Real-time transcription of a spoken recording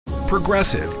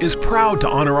Progressive is proud to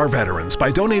honor our veterans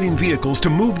by donating vehicles to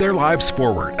move their lives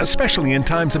forward, especially in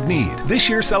times of need. This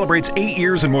year celebrates 8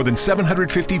 years and more than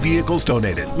 750 vehicles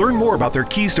donated. Learn more about their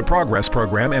Keys to Progress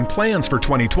program and plans for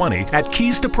 2020 at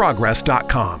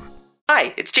keystoprogress.com.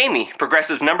 Hi, it's Jamie,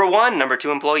 Progressive's number 2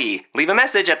 employee. Leave a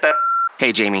message at the...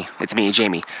 Hey, Jamie, it's me,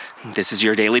 Jamie. This is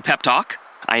your daily pep talk.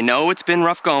 I know it's been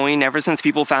rough going ever since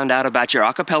people found out about your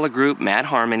a cappella group, Mad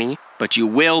Harmony, but you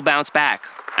will bounce back.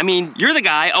 I mean, you're the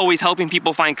guy always helping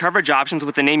people find coverage options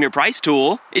with the Name Your Price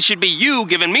tool. It should be you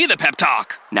giving me the pep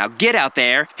talk. Now get out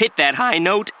there, hit that high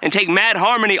note, and take Mad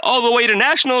Harmony all the way to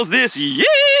nationals this year!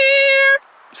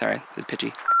 Sorry, it's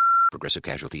pitchy. Progressive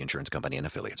Casualty Insurance Company and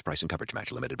Affiliates. Price and coverage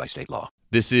match limited by state law.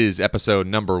 This is episode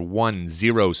number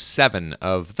 107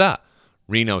 of the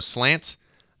Reno Slant.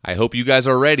 I hope you guys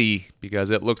are ready because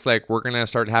it looks like we're going to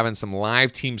start having some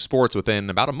live team sports within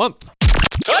about a month.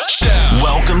 Touchdown!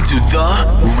 Welcome to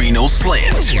the Reno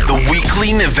Slant, the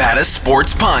weekly Nevada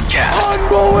sports podcast.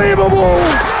 Unbelievable!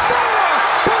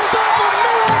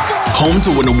 Home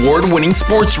to an award-winning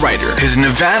sports writer, his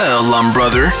Nevada alum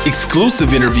brother,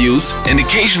 exclusive interviews, and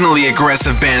occasionally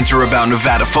aggressive banter about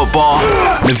Nevada football,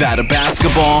 Nevada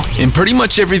basketball, and pretty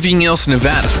much everything else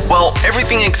Nevada. Well,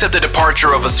 everything except the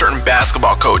departure of a certain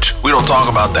basketball coach. We don't talk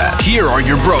about that. Here are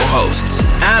your bro hosts,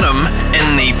 Adam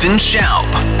and Nathan Schaub.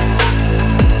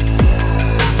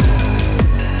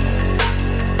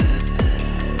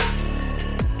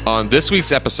 On this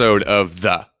week's episode of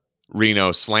the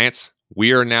Reno Slant,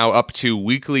 we are now up to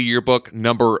weekly yearbook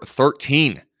number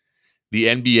 13. The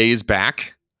NBA is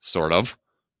back, sort of.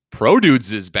 Pro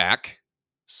Dudes is back,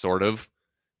 sort of.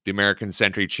 The American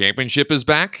Century Championship is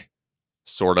back,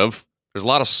 sort of. There's a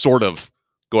lot of sort of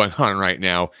going on right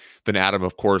now. Then Adam,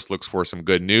 of course, looks for some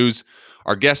good news.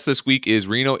 Our guest this week is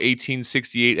Reno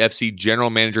 1868 FC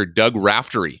General Manager Doug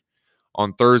Raftery.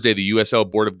 On Thursday, the USL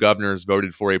Board of Governors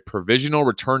voted for a provisional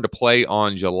return to play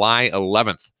on July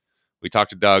 11th. We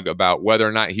talked to Doug about whether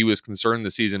or not he was concerned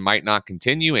the season might not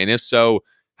continue, and if so,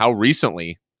 how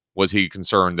recently was he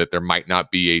concerned that there might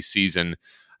not be a season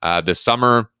this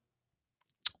summer?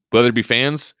 Will there be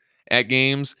fans at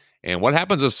games? And what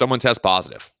happens if someone tests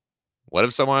positive? What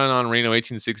if someone on Reno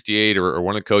 1868 or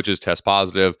one of the coaches tests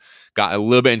positive? Got a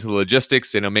little bit into the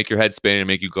logistics, and it'll make your head spin and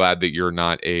make you glad that you're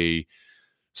not a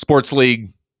sports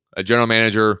league, a general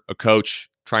manager, a coach,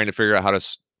 trying to figure out how to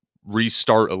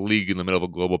restart a league in the middle of a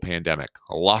global pandemic.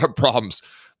 A lot of problems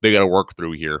they got to work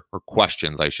through here, or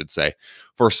questions, I should say.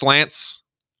 For Slants,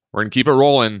 we're going to keep it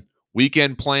rolling.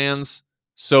 Weekend plans,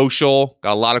 social.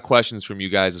 Got a lot of questions from you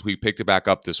guys as we picked it back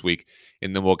up this week,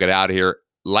 and then we'll get out of here,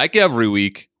 like every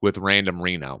week, with Random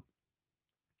Reno.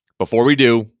 Before we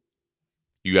do,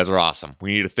 you guys are awesome.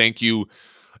 We need to thank you,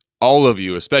 all of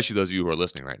you, especially those of you who are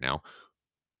listening right now,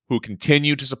 who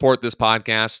continue to support this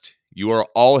podcast. You are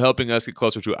all helping us get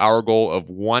closer to our goal of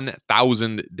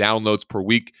 1,000 downloads per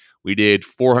week. We did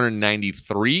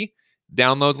 493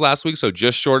 downloads last week, so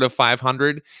just short of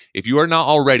 500. If you are not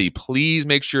already, please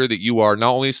make sure that you are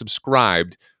not only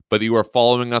subscribed, but that you are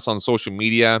following us on social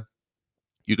media.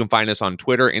 You can find us on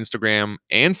Twitter, Instagram,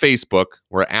 and Facebook.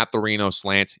 We're at The Reno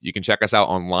Slant. You can check us out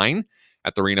online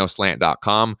at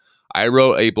therenoslant.com. I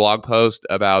wrote a blog post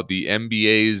about the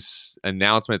NBA's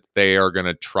announcement that they are going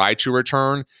to try to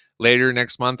return later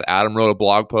next month. Adam wrote a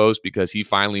blog post because he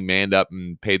finally manned up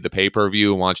and paid the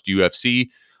pay-per-view and watched UFC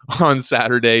on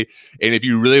Saturday. And if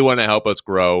you really want to help us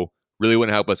grow, really want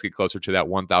to help us get closer to that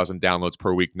 1,000 downloads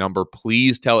per week number,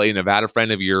 please tell a Nevada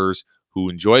friend of yours who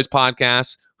enjoys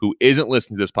podcasts, who isn't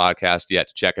listening to this podcast yet,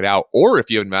 to check it out. Or if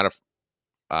you have a Nevada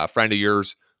friend of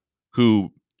yours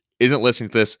who isn't listening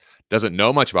to this, doesn't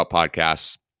know much about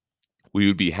podcasts, we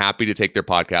would be happy to take their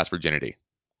podcast virginity.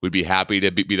 We'd be happy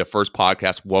to be the first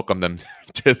podcast, welcome them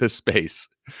to the space.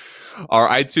 Our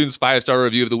iTunes 5-star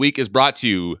review of the week is brought to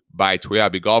you by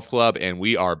Toyabe Golf Club, and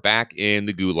we are back in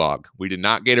the gulag. We did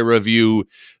not get a review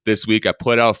this week. I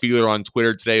put out a feeler on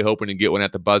Twitter today, hoping to get one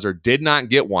at the buzzer. Did not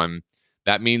get one.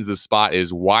 That means the spot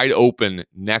is wide open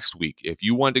next week. If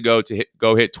you want to go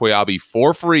hit Toyabe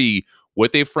for free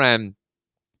with a friend,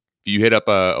 if you hit up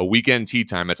a weekend tee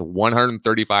time, that's a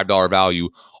 $135 value.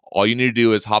 All you need to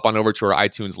do is hop on over to our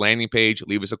iTunes landing page,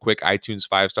 leave us a quick iTunes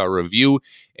 5-star review,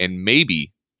 and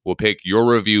maybe we'll pick your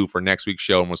review for next week's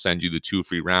show, and we'll send you the 2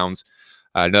 free rounds.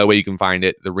 Another way you can find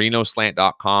it,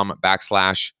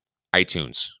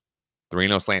 therenoslant.com/iTunes.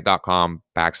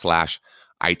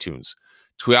 therenoslant.com/iTunes.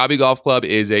 Toyabe Golf Club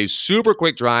is a super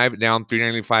quick drive down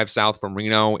 395 south from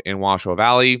Reno in Washoe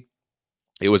Valley.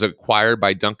 It was acquired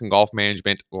by Duncan Golf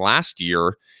Management last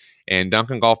year, and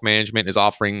Duncan Golf Management is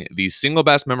offering the single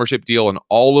best membership deal in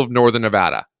all of Northern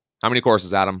Nevada. How many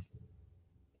courses, Adam?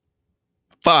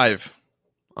 5.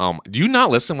 Do you not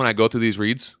listen when I go through these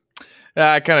reads?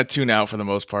 I kind of tune out for the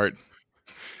most part.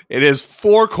 It is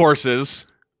 4 courses.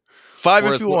 5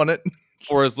 if you want it.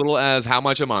 For as little as how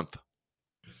much a month?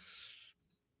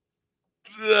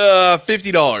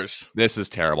 $50. This is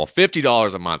terrible.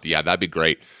 $50 a month. Yeah, that'd be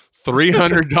great.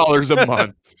 $300 a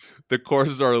month. The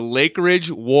courses are Lake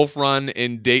Ridge, Wolf Run,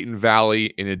 and Dayton Valley,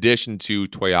 in addition to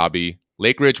Toyabe.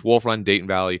 Lake Ridge, Wolf Run, Dayton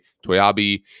Valley,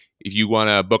 Toyabe. If you want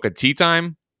to book a tee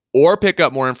time or pick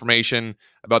up more information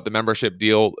about the membership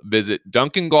deal, visit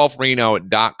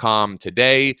DuncanGolfReno.com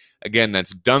today. Again,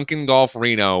 that's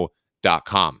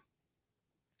DuncanGolfReno.com.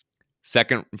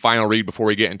 Second and final read before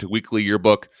we get into weekly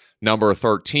yearbook number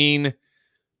 13.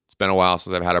 It's been a while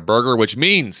since I've had a burger, which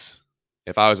means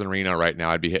if I was in Reno right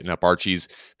now, I'd be hitting up Archie's,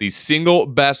 the single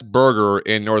best burger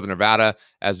in Northern Nevada,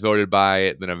 as voted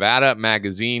by the Nevada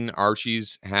Magazine.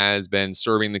 Archie's has been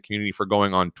serving the community for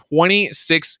going on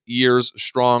 26 years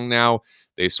strong now.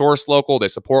 They source local, they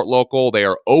support local, they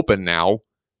are open now.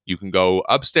 You can go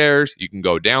upstairs, you can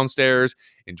go downstairs,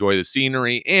 enjoy the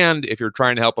scenery, and if you're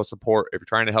trying to help support a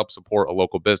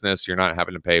local business, you're not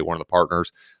having to pay one of the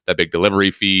partners that big delivery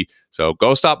fee. So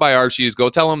go stop by Archie's, go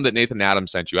tell them that Nathan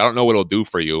Adams sent you. I don't know what it'll do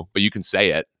for you, but you can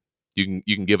say it. You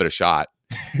can give it a shot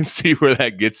and see where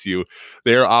that gets you.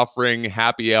 They're offering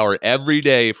happy hour every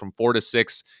day from 4 to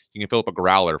 6. You can fill up a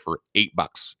growler for $8.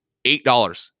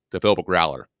 $8 to fill up a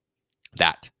growler.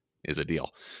 That is a deal.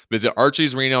 Visit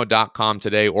archiesreno.com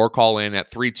today or call in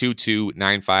at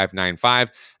 322-9595.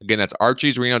 Again, that's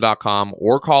archiesreno.com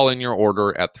or call in your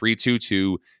order at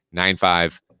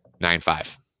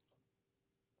 322-9595.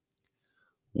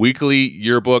 Weekly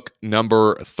yearbook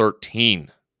number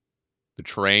 13. The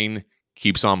train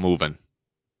keeps on moving.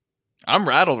 I'm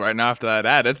rattled right now after that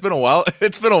ad. It's been a while.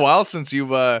 It's been a while since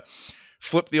you've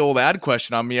flipped the old ad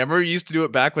question on me. I remember you used to do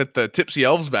it back with the Tipsy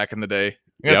Elves back in the day.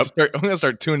 I'm gonna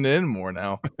start tuning in more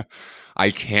now. I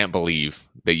can't believe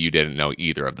that you didn't know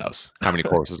either of those. How many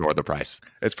courses or the price?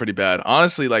 It's pretty bad.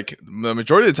 Honestly, like the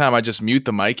majority of the time I just mute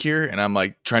the mic here and I'm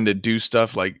like trying to do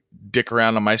stuff like dick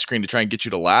around on my screen to try and get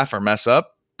you to laugh or mess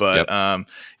up. But I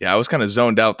was kind of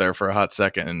zoned out there for a hot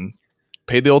second and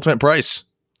paid the ultimate price.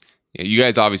 Yeah, you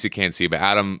guys obviously can't see, but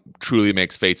Adam truly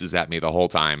makes faces at me the whole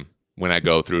time when I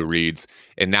go through reads.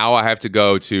 And now I have to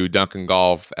go to Duncan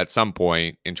Golf at some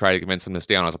point and try to convince them to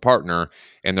stay on as a partner.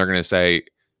 And they're going to say,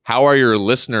 how are your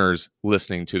listeners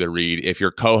listening to the read if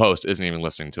your co-host isn't even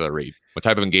listening to the read? What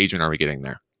type of engagement are we getting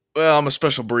there? Well, I'm a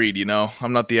special breed, you know.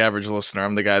 I'm not the average listener.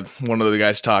 I'm the guy, one of the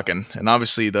guys talking. And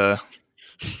obviously the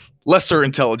lesser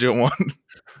intelligent one.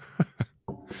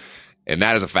 And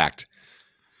that is a fact.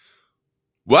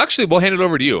 Well, actually, we'll hand it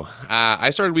over to you.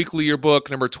 I started weekly yearbook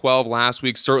number 12 last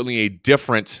week. Certainly a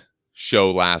different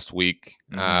show last week.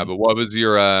 But what was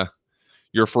your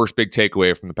first big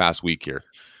takeaway from the past week here?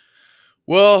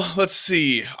 Well, let's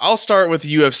see. I'll start with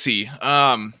UFC.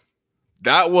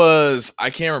 That was, I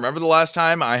can't remember the last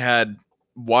time I had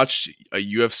watched a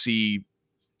UFC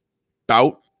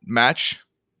bout match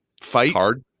fight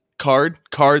card.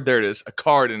 There it is.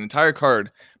 An entire card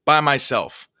by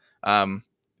myself.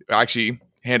 Actually,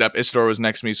 hand up, Isidore was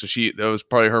next to me, so that was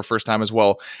probably her first time as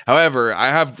well. However, I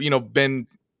have, done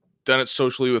it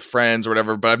socially with friends or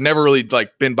whatever, but I've never really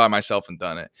been by myself and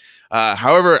done it.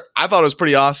 However, I thought it was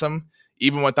pretty awesome.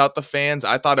 Even without the fans,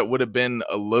 I thought it would have been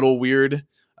a little weird.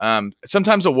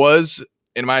 Sometimes it was,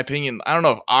 in my opinion, I don't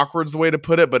know if awkward is the way to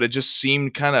put it, but it just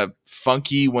seemed kind of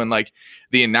funky when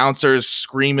the announcers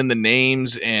screaming the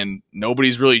names and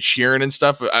nobody's really cheering and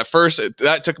stuff. At first,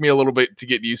 that took me a little bit to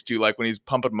get used to, when he's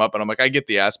pumping them up, and I'm like, I get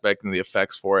the aspect and the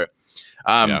effects for it.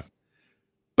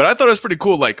 But I thought it was pretty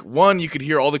cool. One, you could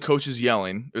hear all the coaches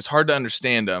yelling. It was hard to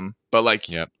understand them, but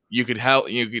you could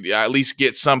at least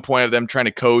get some point of them trying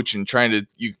to coach and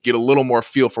you get a little more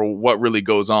feel for what really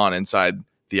goes on inside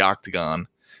the octagon.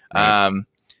 Right.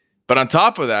 But on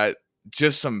top of that,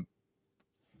 just some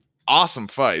awesome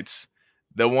fights.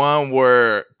 The one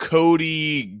where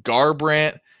Cody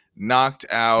Garbrandt knocked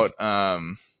out,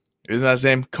 isn't that his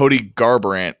name? Cody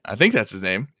Garbrandt. I think that's his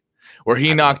name. Where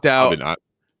he knocked out. Probably not.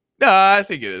 No, I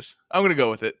think it is. I'm going to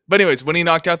go with it. But anyways, when he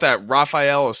knocked out that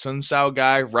Rafael Asuncao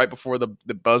guy right before the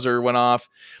buzzer went off,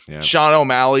 Sean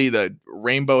O'Malley, the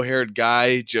rainbow-haired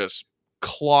guy, just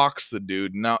clocks the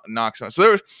dude, knocks him out. So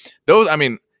there was those,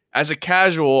 as a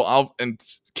casual, I'll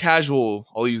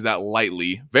use that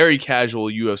lightly, very casual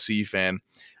UFC fan.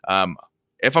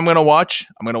 If I'm going to watch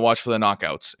for the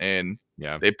knockouts. And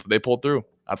they pulled through.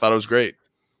 I thought it was great.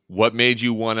 What made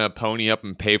you want to pony up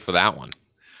and pay for that one?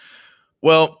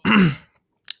 Well,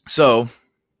 so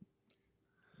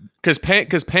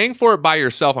Because paying for it by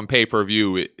yourself on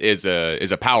pay-per-view is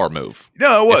a power move.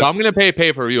 No, it was. If I'm going to pay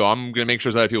pay-per-view, I'm going to make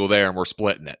sure there's other people there and we're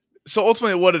splitting it. So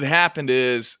ultimately what had happened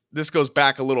is, this goes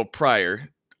back a little prior.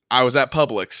 I was at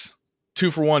Publix,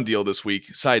 2-for-1 deal this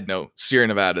week. Side note, Sierra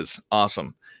Nevadas,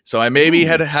 awesome. So I maybe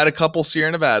had a couple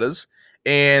Sierra Nevadas,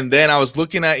 and then I was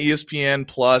looking at ESPN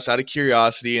Plus out of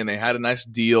curiosity, and they had a nice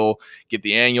deal. Get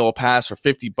the annual pass for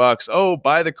 $50. Oh,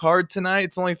 buy the card tonight.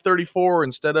 It's only $34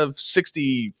 instead of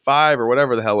 $65 or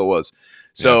whatever the hell it was.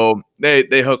 So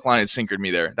they hook, line, and sinkered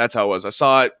me there. That's how it was. I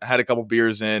saw it. I had a couple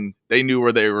beers in. They knew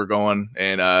where they were going,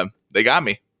 and they got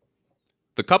me.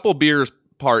 The couple beers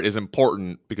part is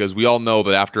important because we all know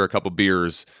that after a couple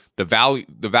beers, the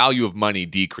value of money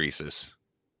decreases.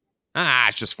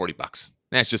 It's just $40.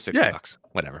 That's just $60.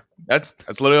 Whatever. That's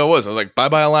literally what it was. I was like,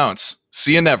 bye allowance.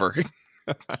 See you never.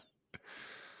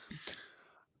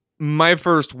 My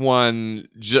first one,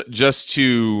 just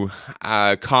to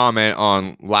comment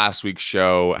on last week's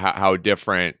show, how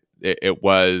different it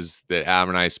was that Adam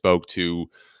and I spoke to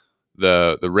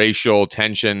the racial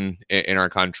tension in our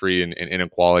country and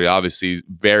inequality. Obviously,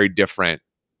 very different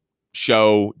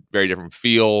show, very different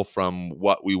feel from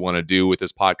what we want to do with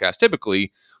this podcast.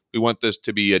 Typically, we want this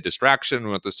to be a distraction. We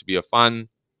want this to be a fun,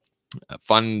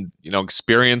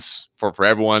 experience for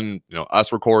everyone.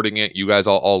 Us recording it, you guys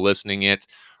all listening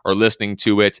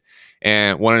to it,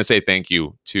 and wanted to say thank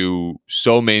you to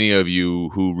so many of you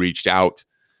who reached out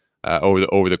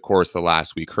over the course of the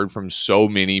last week. Heard from so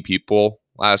many people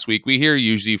last week. We hear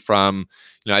usually from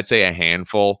I'd say a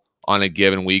handful on a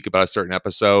given week about a certain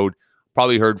episode.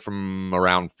 Probably heard from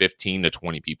around 15 to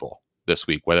 20 people this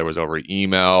week, whether it was over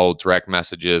email, direct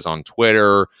messages on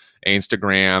Twitter,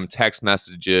 Instagram, text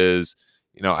messages.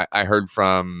 I heard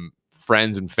from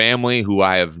friends and family who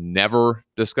I have never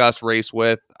discussed race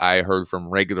with. I heard from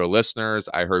regular listeners.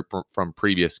 I heard from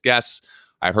previous guests.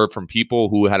 I heard from people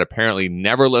who had apparently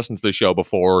never listened to the show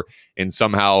before and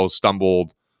somehow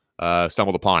stumbled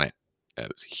upon it.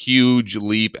 It was a huge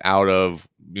leap out of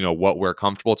what we're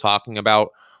comfortable talking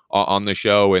about on the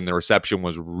show, and the reception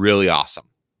was really awesome.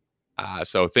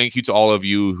 So thank you to all of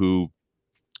you who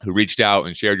reached out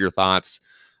and shared your thoughts.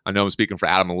 I know I'm speaking for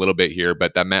Adam a little bit here,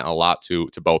 but that meant a lot to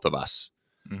both of us.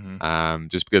 Mm-hmm.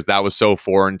 Just because that was so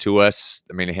foreign to us.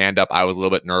 I mean, hand up, I was a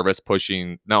little bit nervous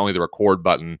pushing not only the record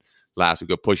button last week,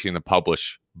 but pushing the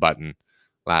publish button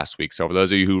last week. So for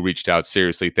those of you who reached out,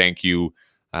 seriously, thank you.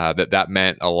 That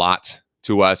meant a lot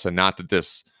to us, and not that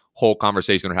this whole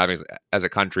conversation we're having as a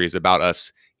country is about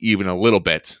us even a little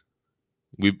bit.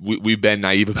 We've been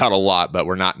naive about a lot, but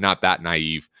we're not that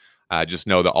naive. Just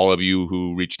know that all of you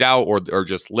who reached out or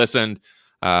just listened,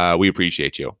 we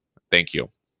appreciate you. Thank you.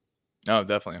 No,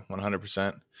 definitely.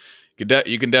 100%.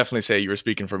 You can definitely say you were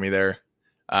speaking for me there.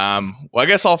 Well, I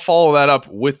guess I'll follow that up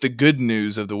with the good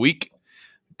news of the week,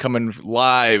 coming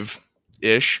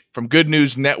live-ish from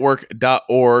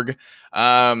goodnewsnetwork.org.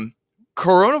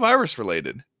 Coronavirus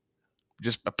related.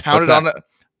 Just pounded on it.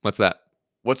 What's that?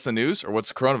 What's the news, or what's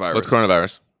the coronavirus? What's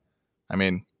coronavirus? I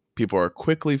mean, people are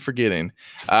quickly forgetting.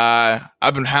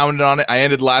 I've been hounded on it. I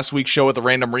ended last week's show with a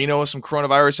random Reno with some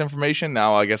coronavirus information.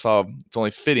 Now I guess it's only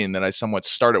fitting that I somewhat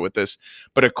started with this.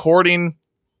 But according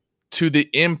to the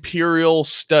Imperial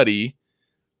study,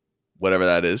 whatever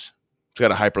that is, it's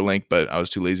got a hyperlink, but I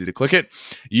was too lazy to click it.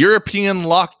 European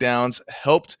lockdowns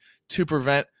helped to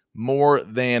prevent more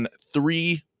than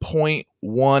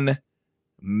 3.1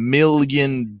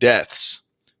 million deaths.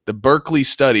 The Berkeley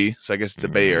study, so I guess it's a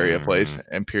Bay Area place,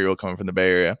 Imperial coming from the Bay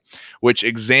Area, which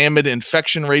examined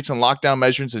infection rates and lockdown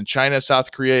measures in China,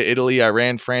 South Korea, Italy,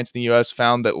 Iran, France, and the U.S.,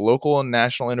 found that local and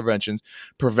national interventions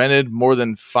prevented more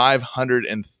than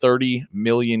 530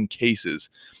 million cases.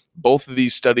 Both of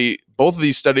these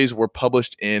studies were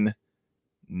published in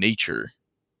Nature,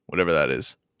 whatever that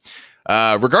is.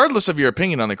 Regardless of your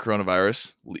opinion on the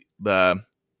coronavirus, the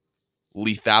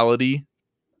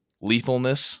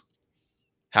lethalness,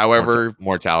 however,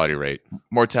 mortality rate,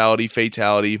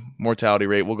 fatality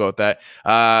rate, we'll go with that.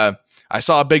 I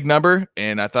saw a big number,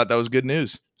 and I thought that was good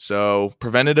news. So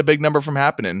prevented a big number from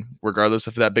happening, regardless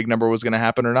if that big number was going to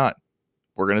happen or not.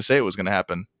 We're going to say it was going to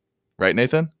happen. Right,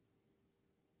 Nathan?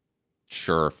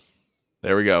 Sure.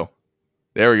 There we go,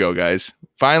 guys.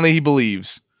 Finally, he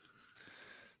believes.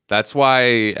 That's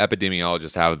why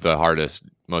epidemiologists have the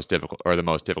most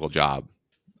difficult job,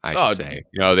 I should say.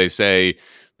 They say,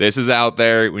 this is out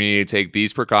there. We need to take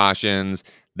these precautions.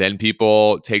 Then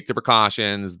people take the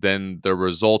precautions. Then the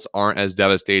results aren't as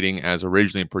devastating as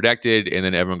originally predicted. And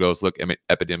then everyone goes, look,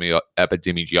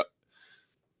 epidemiology.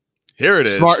 Here it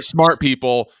is. Smart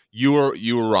people. You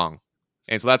were wrong.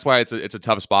 And so that's why it's a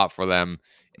tough spot for them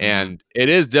And it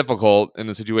is difficult in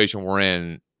the situation we're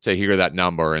in to hear that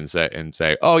number and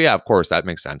say, oh yeah, of course, that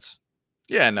makes sense.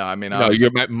 Yeah, no, I mean,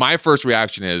 my first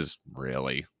reaction is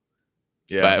really,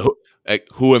 yeah. but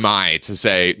who am I to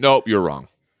say, nope, you're wrong?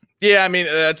 Yeah, I mean,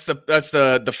 that's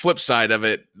the flip side of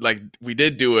it. Like,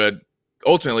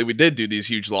 ultimately we did do these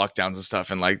huge lockdowns and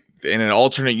stuff, and like in an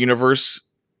alternate universe,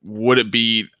 would it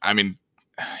be, I mean,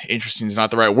 interesting is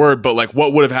not the right word, but like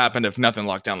what would have happened if nothing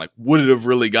locked down? Like, would it have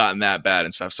really gotten that bad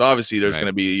and stuff? So obviously there's going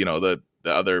to be, you know, the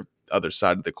other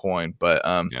side of the coin. But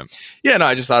yeah, no,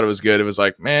 I just thought it was good. It was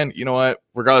like, man, you know what,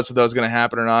 regardless if that was going to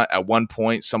happen or not, at one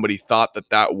point somebody thought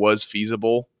that was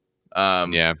feasible,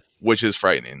 which is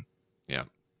frightening. Yeah.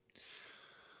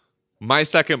 My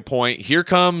second point, here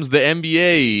comes the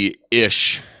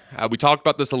NBA-ish. We talked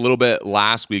about this a little bit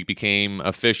last week, became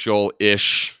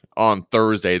official-ish on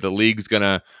Thursday. The league's going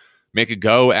to make a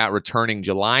go at returning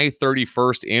July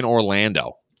 31st in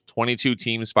Orlando. 22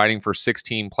 teams fighting for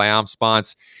 16 playoff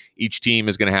spots. Each team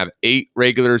is going to have 8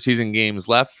 regular season games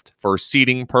left for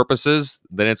seeding purposes.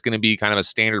 Then it's going to be kind of a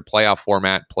standard playoff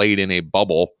format played in a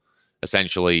bubble,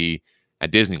 essentially,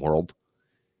 at Disney World.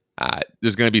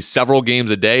 There's going to be several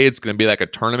games a day. It's going to be like a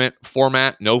tournament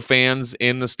format, no fans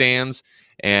in the stands.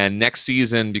 And next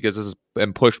season, because this has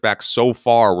been pushed back so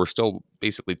far, we're still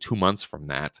basically 2 months from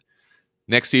that.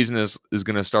 Next season is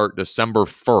going to start December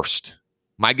 1st.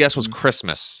 My guess was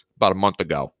Christmas about a month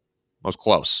ago. I was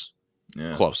close.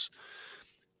 Yeah. Close.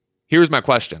 Here's my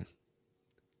question.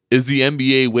 Is the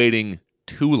NBA waiting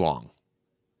too long?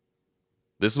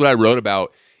 This is what I wrote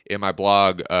about in my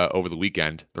blog over the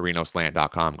weekend, the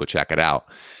renoslant.com. Go check it out.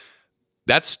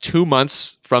 That's 2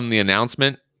 months from the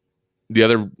announcement the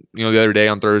other day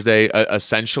on Thursday.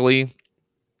 Essentially,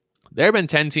 there have been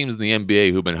 10 teams in the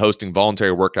NBA who've been hosting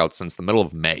voluntary workouts since the middle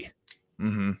of May.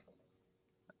 Mm-hmm.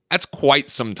 That's quite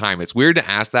some time. It's weird to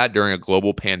ask that during a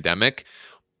global pandemic,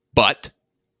 but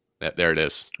there it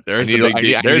is. There's the big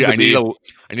D.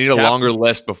 I need a longer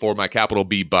list before my capital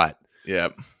B, but.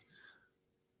 Yep.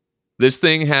 This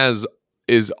thing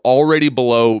is already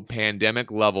below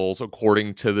pandemic levels,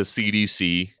 according to the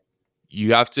CDC.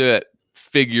 You have to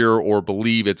figure or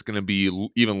believe it's going to be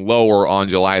even lower on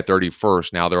July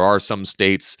 31st. Now, there are some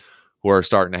states who are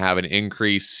starting to have an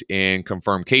increase in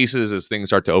confirmed cases as things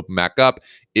start to open back up.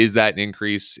 Is that an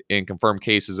increase in confirmed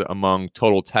cases among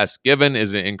total tests given?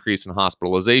 Is it an increase in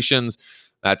hospitalizations?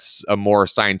 That's a more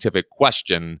scientific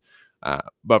question.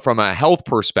 But from a health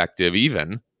perspective,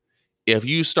 even, if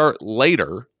you start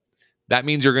later, that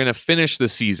means you're going to finish the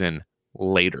season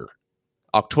later.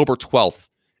 October 12th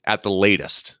at the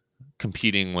latest,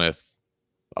 competing with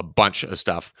a bunch of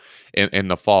stuff in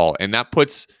the fall. And that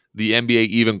puts the NBA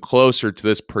even closer to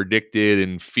this predicted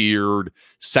and feared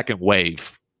second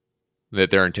wave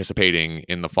that they're anticipating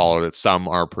in the fall, or that some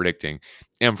are predicting.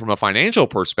 And from a financial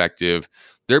perspective,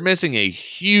 they're missing a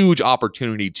huge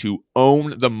opportunity to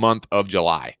own the month of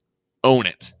July. Own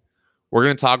it. We're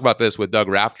going to talk about this with Doug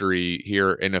Raftery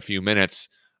here in a few minutes,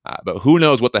 but who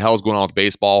knows what the hell's going on with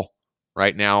baseball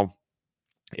right now.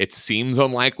 It seems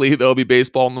unlikely there'll be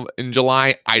baseball in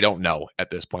July. I don't know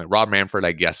at this point. Rob Manfred,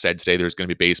 I guess, said today there's going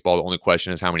to be baseball. The only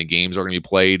question is how many games are going to be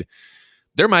played.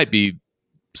 There might be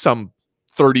some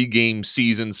 30-game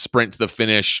season sprint to the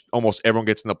finish. Almost everyone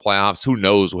gets in the playoffs. Who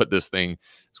knows what this thing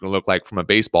is going to look like from a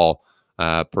baseball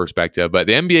perspective. But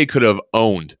the NBA could have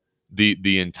owned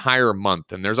the entire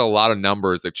month. And there's a lot of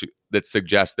numbers that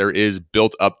suggest there is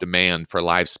built-up demand for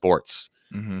live sports.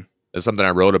 Mm-hmm. That's something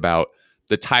I wrote about.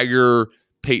 The Tiger,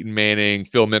 Peyton Manning,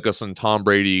 Phil Mickelson, Tom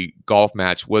Brady golf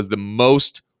match was the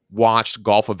most watched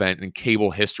golf event in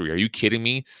cable history. Are you kidding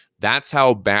me? That's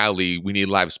how badly we need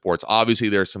live sports. Obviously,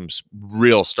 there's some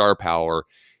real star power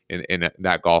in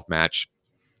that golf match.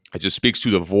 It just speaks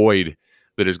to the void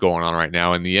that is going on right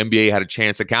now. And the NBA had a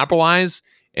chance to capitalize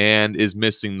and is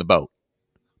missing the boat.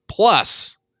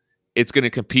 Plus, it's going to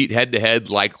compete head-to-head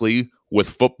likely with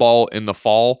football in the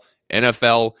fall,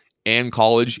 NFL and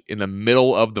college in the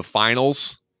middle of the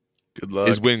finals. Good luck.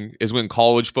 Is when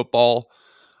college football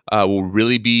will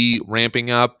really be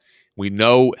ramping up. We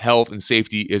know health and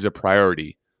safety is a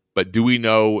priority, but do we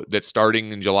know that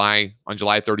starting in July, on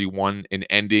July 31 and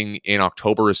ending in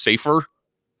October is safer?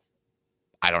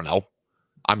 I don't know.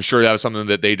 I'm sure that was something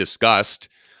that they discussed.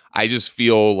 I just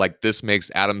feel like this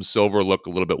makes Adam Silver look a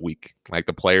little bit weak. Like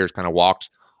the players kind of walked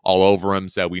all over him,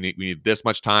 said we need this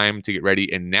much time to get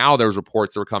ready. And now there's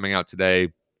reports that were coming out today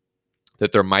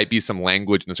that there might be some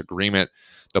language in this agreement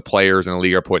the players and the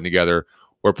league are putting together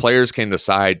where players can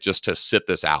decide just to sit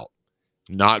this out,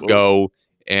 not go,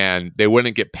 and they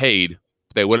wouldn't get paid,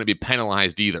 but they wouldn't be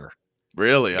penalized either.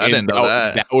 Really? I didn't know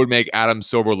that. That would make Adam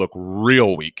Silver look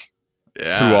real weak.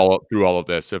 Yeah. through all of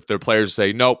this. If their players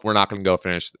say, nope, we're not going to go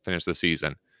finish the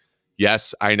season.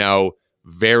 Yes, I know,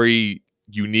 very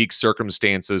unique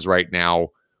circumstances right now.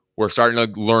 We're starting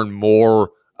to learn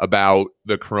more about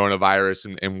the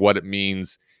coronavirus and what it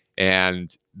means.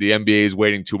 And the NBA is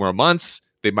waiting 2 more months.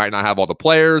 They might not have all the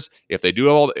players. If they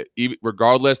do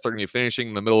regardless, they're going to be finishing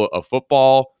in the middle of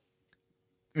football.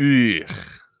 Ugh.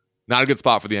 Not a good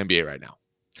spot for the NBA right now.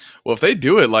 Well, if they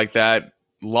do it like that,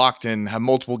 locked in, have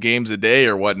multiple games a day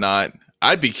or whatnot,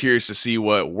 I'd be curious to see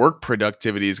what work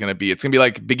productivity is going to be. It's going to be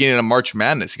like beginning of March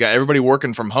Madness. You got everybody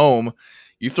working from home.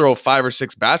 You throw 5 or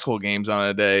 6 basketball games on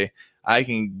a day, I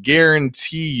can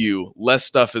guarantee you less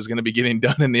stuff is going to be getting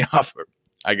done in the office.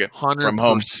 I get from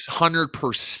home.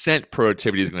 100%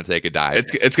 productivity is going to take a dive.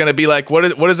 It's going to be like, what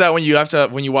is that when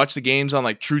you watch the games on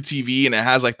like True TV and it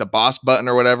has like the boss button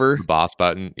or whatever? The boss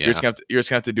button. Yeah. You're just going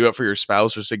to have to do it for your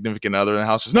spouse or significant other in the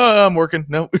house. No, I'm working.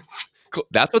 No.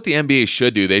 That's what the NBA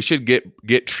should do. They should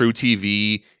get True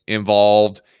TV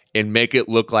involved and make it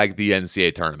look like the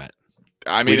NCAA tournament.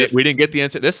 I mean, we didn't get the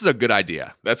NCAA. This is a good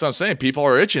idea. That's what I'm saying. People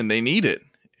are itching. They need it.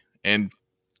 And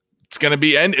it's going to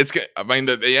be, the end of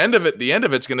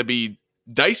it's going to be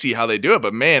dicey how they do it.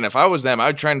 But man, if I was them,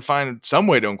 I'd try and find some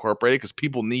way to incorporate it because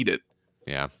people need it.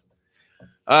 Yeah.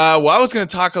 Well, I was going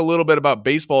to talk a little bit about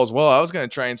baseball as well. I was going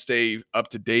to try and stay up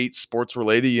to date, sports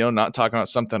related, not talking about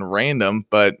something random,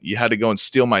 but you had to go and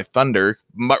steal my thunder.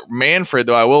 Manfred,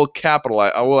 though, I will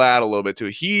add a little bit to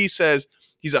it. He says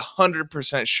he's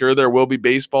 100% sure there will be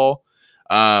baseball.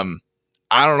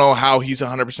 I don't know how he's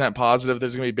 100% positive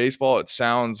there's going to be baseball. It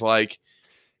sounds like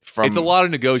it's a lot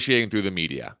of negotiating through the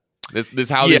media. This is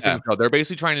how these things go. They're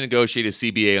basically trying to negotiate a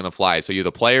CBA on the fly. So you have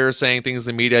the players saying things to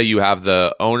the media. You have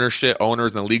the owners in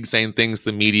the league saying things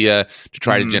to the media to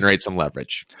try to generate some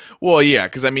leverage. Well, yeah,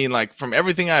 because I mean, like from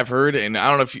everything I've heard, and I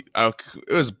don't know if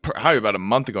it was probably about a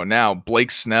month ago now,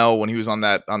 Blake Snell, when he was on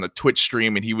the Twitch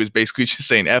stream, and he was basically just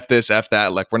saying F this, F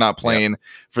that, like we're not playing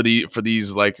for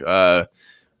these like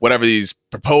whatever these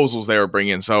proposals they were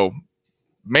bringing. So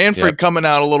Manfred coming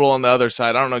out a little on the other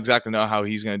side. I don't exactly know how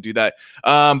he's going to do that.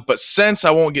 But since I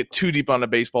won't get too deep on the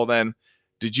baseball, then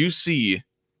did you see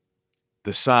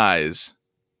the size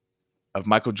of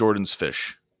Michael Jordan's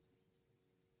fish?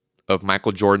 Of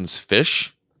Michael Jordan's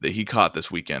fish that he caught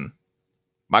this weekend.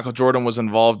 Michael Jordan was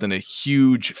involved in a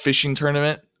huge fishing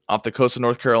tournament off the coast of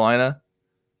North Carolina.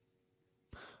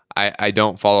 I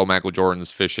don't follow Michael Jordan's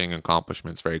fishing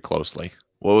accomplishments very closely.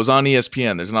 Well, it was on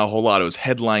ESPN. There's not a whole lot. It was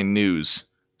headline news.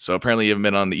 So apparently you haven't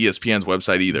been on the ESPN's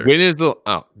website either. When is no,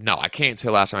 I can't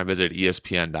tell last time I visited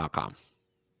ESPN.com.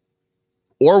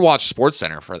 Or watch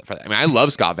SportsCenter for that. I mean, I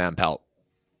love Scott Van Pelt.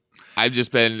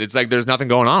 It's like there's nothing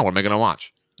going on. What am I going to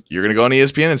watch? You're going to go on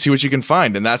ESPN and see what you can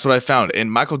find. And that's what I found.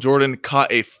 And Michael Jordan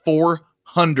caught a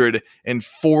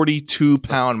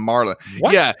 442-pound marlin.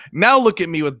 What? Yeah. Now look at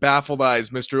me with baffled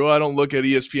eyes, Mr. I don't look at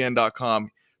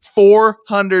ESPN.com.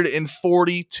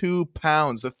 442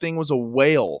 pounds. The thing was a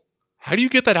whale. How do you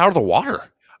get that out of the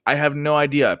water? I have no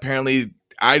idea. Apparently,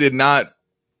 I did not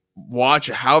watch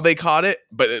how they caught it,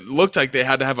 but it looked like they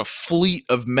had to have a fleet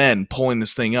of men pulling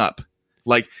this thing up.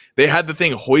 Like they had the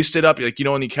thing hoisted up, like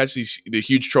when you catch the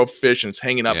huge trophy fish and it's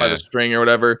hanging up by the string or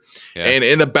whatever. Yeah. And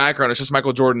in the background, it's just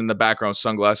Michael Jordan in the background,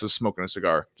 sunglasses, smoking a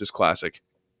cigar. Just classic.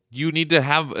 You need to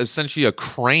have essentially a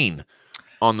crane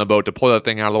on the boat to pull that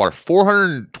thing out of the water.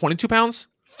 422 pounds?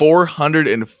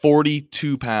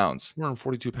 442 pounds.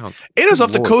 442 pounds. It was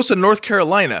off the coast of North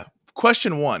Carolina.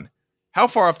 Question 1. How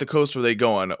far off the coast were they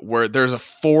going where there's a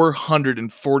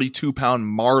 442-pound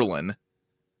marlin?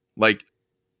 Like,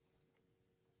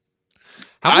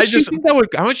 how much do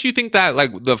you think that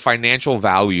like the financial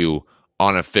value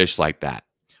on a fish like that?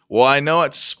 Well, I know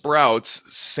at Sprouts,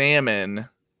 salmon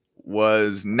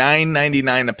was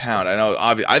 $9.99 a pound. I know,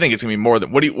 I think it's gonna be more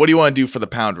than. What do you want to do for the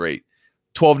pound rate?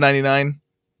 $12.99.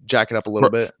 Jack it up a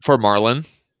little bit for marlin.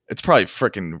 It's probably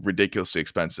freaking ridiculously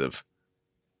expensive.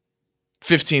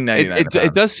 $15.99.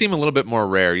 It does seem a little bit more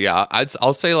rare. Yeah,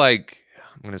 I'll say like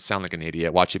I'm gonna sound like an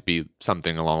idiot. Watch it be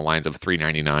something along the lines of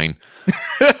 $3.99.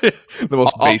 The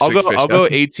most basic. I'll go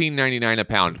 $18.99 a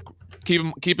pound.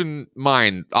 Keep in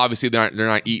mind, obviously they're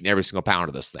not eating every single pound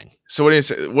of this thing. So what do you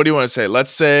say? What do you want to say?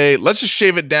 Let's just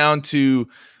shave it down to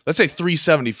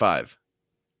 $3.75.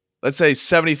 Let's say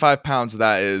 75 pounds of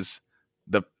that is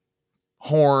the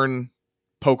horn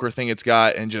poker thing it's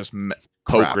got, and just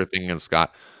poker thing it's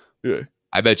got. Yeah,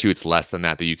 I bet you it's less than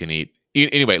that you can eat.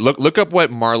 Anyway, look up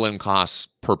what marlin costs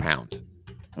per pound.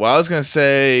 Well, I was gonna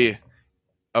say,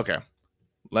 okay,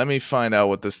 let me find out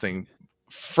what this thing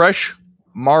fresh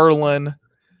marlin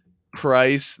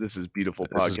Price. This is beautiful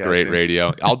podcasting. This is great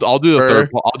radio. I'll do the third.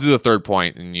 I'll do the third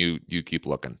point, and you keep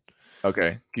looking.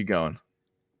 Okay, keep going.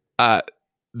 The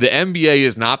NBA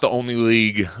is not the only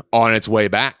league on its way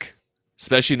back,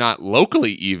 especially not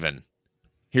locally even.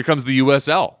 Here comes the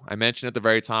USL. I mentioned at the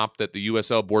very top that the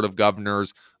USL Board of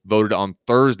Governors voted on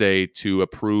Thursday to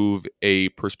approve a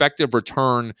prospective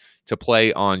return to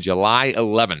play on July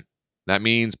 11. That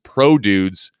means Pro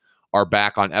Dudes are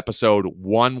back on episode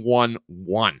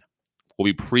 111. We'll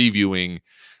be previewing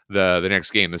the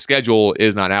next game. The schedule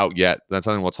is not out yet. That's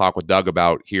something we'll talk with Doug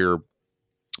about here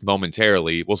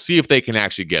momentarily. We'll see if they can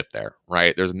actually get there,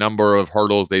 right? There's a number of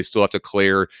hurdles they still have to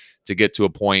clear to get to a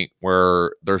point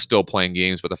where they're still playing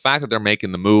games. But the fact that they're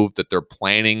making the move, that they're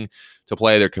planning to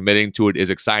play, they're committing to it is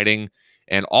exciting.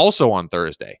 And also on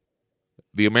Thursday,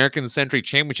 the American Century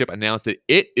Championship announced that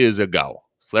it is a go.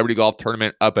 Celebrity Golf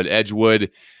Tournament up at Edgewood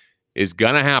is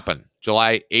going to happen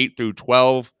July 8 through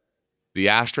 12. The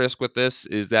asterisk with this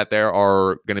is that there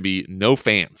are going to be no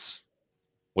fans,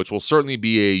 which will certainly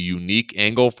be a unique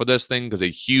angle for this thing because a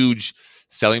huge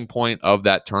selling point of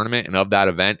that tournament and of that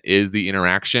event is the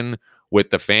interaction with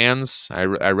the fans. I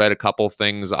read a couple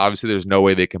things. Obviously, there's no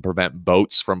way they can prevent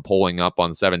boats from pulling up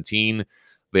on 17.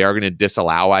 They are going to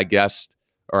disallow, I guess,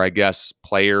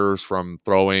 players from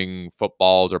throwing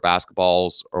footballs or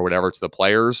basketballs or whatever to the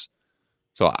players.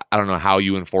 So I don't know how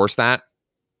you enforce that.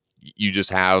 You just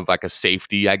have like a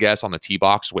safety, I guess, on the tee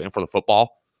box waiting for the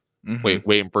football,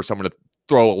 waiting for someone to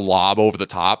throw a lob over the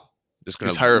top. Just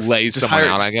going to lay someone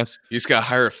out, I guess. You just got to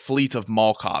hire a fleet of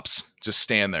mall cops. Just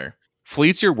stand there.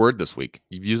 Fleet's your word this week.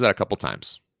 You've used that a couple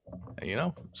times. You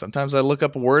know, sometimes I look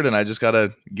up a word and I just got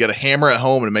to get a hammer at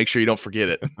home and make sure you don't forget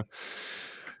it.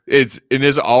 It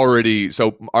is already.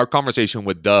 So our conversation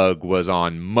with Doug was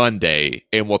on Monday,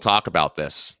 and we'll talk about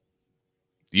this.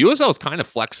 The USL is kind of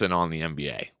flexing on the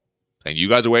NBA. And you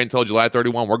guys are waiting until July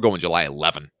 31. We're going July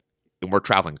 11. And we're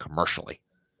traveling commercially.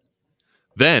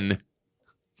 Then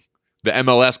the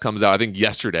MLS comes out, I think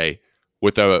yesterday,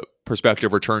 with a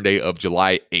prospective return date of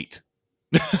July 8.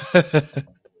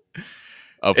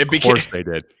 Of course they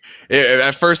did.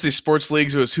 At first, these sports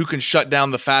leagues, it was who can shut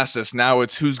down the fastest. Now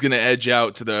it's who's going to edge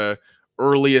out to the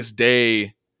earliest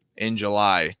day in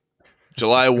July.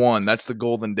 July 1, that's the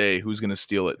golden day. Who's going to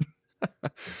steal it?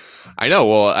 I know.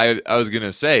 Well, I was going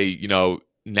to say,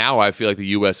 now I feel like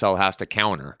the USL has to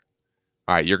counter.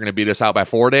 All right, you're going to beat us out by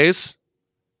 4 days?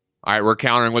 All right, we're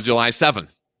countering with July 7.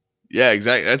 Yeah,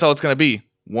 exactly. That's all it's going to be.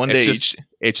 One day each.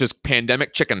 It's just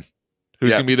pandemic chicken.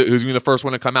 Who's going to be the first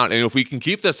one to come out? And if we can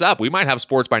keep this up, we might have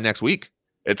sports by next week.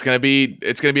 It's going to be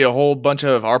a whole bunch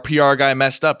of our PR guy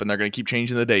messed up, and they're going to keep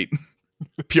changing the date.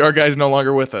 PR guy's no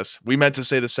longer with us. We meant to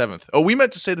say the 7th. Oh, we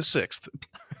meant to say the 6th.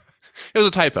 It was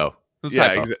a typo.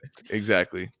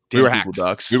 Exactly. We were hacked.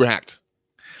 Ducks. We were hacked.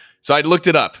 So I looked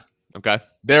it up. Okay.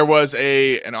 There was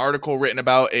an article written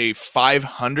about a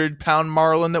 500-pound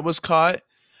marlin that was caught.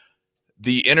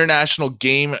 The International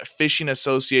Game Fishing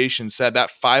Association said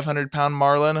that 500-pound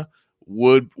marlin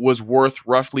was worth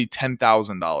roughly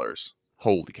 $10,000.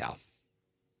 Holy cow.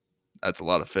 That's a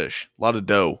lot of fish. A lot of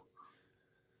dough.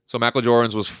 So Michael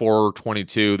Jordan's was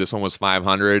 422. This one was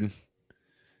 500.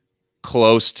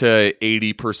 Close to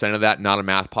 80% of that, not a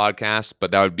math podcast, but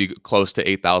that would be close to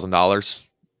 $8,000.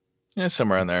 Yeah,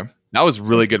 somewhere in there. That was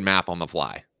really good math on the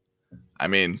fly. I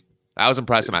mean, that was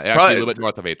impressive. Actually, a little bit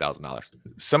north of $8,000.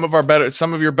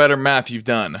 Some of your better math you've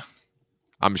done.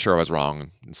 I'm sure I was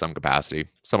wrong in some capacity.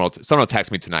 Someone will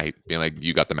text me tonight being like,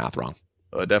 you got the math wrong.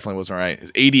 Oh, it definitely wasn't right.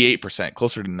 It's 88%,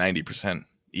 closer to 90%.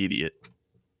 Idiot.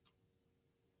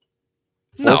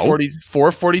 No.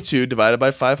 442 divided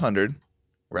by 500,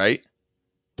 right?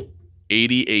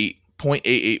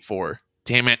 88.884.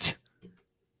 Damn it.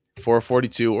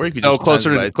 442, or you could just closer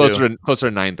to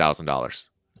 $9,000.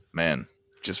 Man,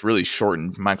 just really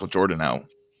shortened Michael Jordan out.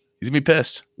 He's gonna be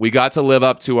pissed. We got to live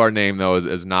up to our name though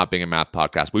as not being a math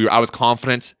podcast. I was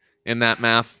confident in that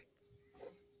math,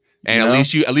 and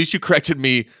at least you corrected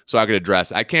me so I could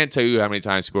address. I can't tell you how many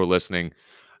times people are listening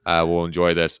will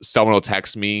enjoy this. Someone will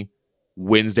text me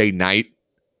Wednesday night,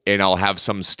 and I'll have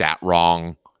some stat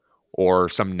wrong or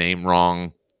some name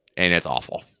wrong, and it's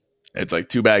awful. It's like,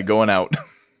 too bad, going out.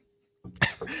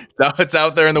 It's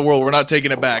out there in the world. We're not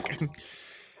taking it back.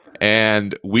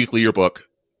 And Weekly Yearbook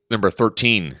number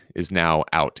 13 is now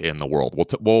out in the world.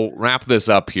 We'll wrap this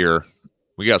up here.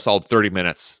 We got a solid 30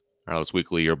 minutes on this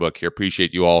Weekly Yearbook here.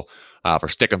 Appreciate you all for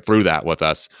sticking through that with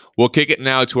us. We'll kick it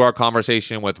now to our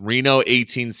conversation with Reno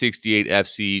 1868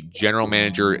 FC General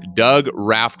Manager Doug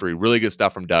Raftery. Really good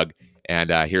stuff from Doug. And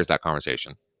here's that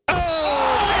conversation.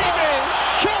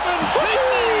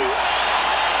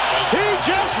 He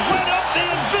just went up the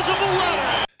invisible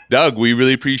Doug, we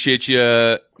really appreciate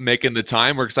you making the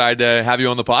time. We're excited to have you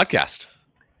on the podcast.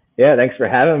 Yeah, thanks for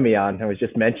having me on. I was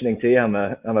just mentioning to you, I'm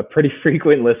a pretty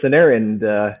frequent listener, and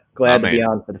glad to be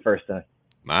on for the first time.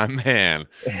 My man.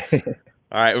 All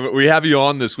right, we have you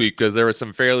on this week because there was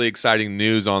some fairly exciting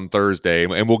news on Thursday,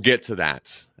 and we'll get to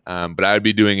that. But I would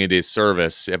be doing it a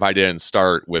service if I didn't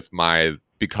start with my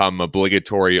become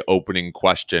obligatory opening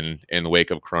question in the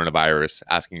wake of coronavirus,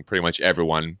 asking pretty much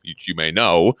everyone you may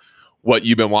know what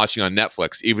you've been watching on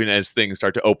Netflix, even as things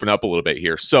start to open up a little bit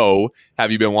here. So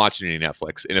have you been watching any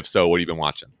Netflix? And if so, what have you been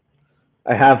watching?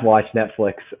 I have watched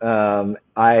Netflix.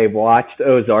 I watched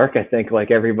Ozark, I think, like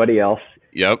everybody else.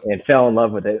 Yep. And fell in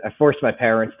love with it. I forced my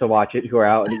parents to watch it, who are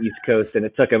out on the East Coast, and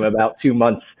it took them about 2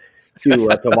 months to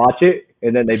watch it.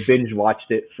 And then they binge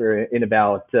watched it in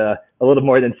about a little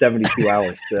more than 72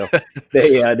 hours. So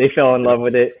they fell in love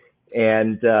with it.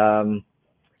 And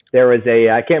there was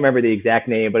I can't remember the exact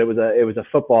name, but it was a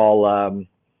football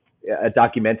a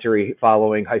documentary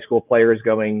following high school players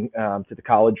going to the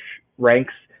college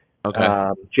ranks. Okay.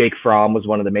 Jake Fromm was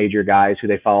one of the major guys who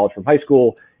they followed from high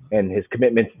school and his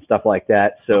commitments and stuff like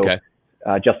that. So okay.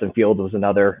 Justin Fields was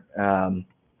another.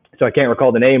 So I can't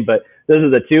recall the name, but those are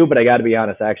the two. But I got to be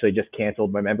honest, I actually just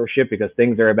canceled my membership because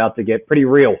things are about to get pretty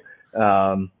real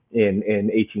in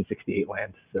 1868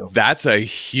 land. So that's a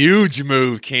huge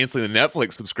move, canceling the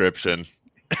Netflix subscription.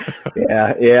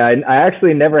 Yeah. I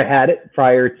actually never had it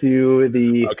prior to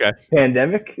the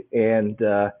pandemic, and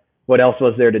what else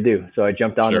was there to do? So I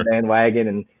jumped on the bandwagon,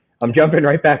 and I'm jumping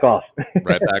right back off.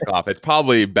 Right back off. It's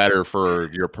probably better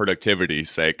for your productivity's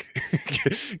sake,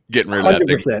 getting rid of that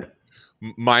 100%. thing.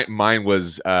 Mine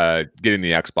was getting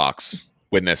the Xbox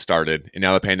when this started, and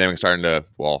now the pandemic's starting to,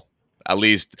 well, at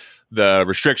least the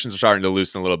restrictions are starting to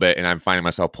loosen a little bit, and I'm finding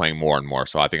myself playing more and more.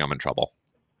 So I think I'm in trouble.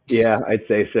 Yeah, I'd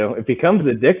say so. It becomes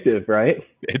addictive, right?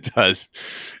 It does.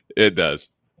 It does.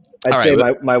 I'd say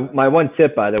my one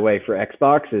tip, by the way, for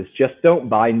Xbox is just don't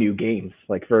buy new games.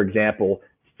 Like, for example,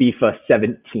 FIFA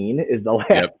 17 is the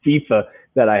last FIFA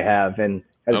that I have, and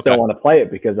I just don't want to play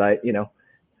it because a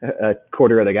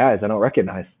quarter of the guys I don't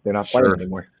recognize. They're not playing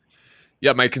anymore.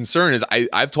 Yeah, my concern is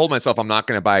I've told myself I'm not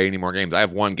going to buy any more games. I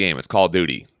have one game. It's Call of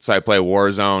Duty. So I play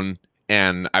Warzone,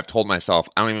 and I've told myself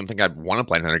I don't even think I'd want to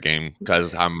play another game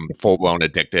because I'm full-blown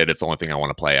addicted. It's the only thing I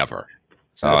want to play ever.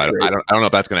 So I don't know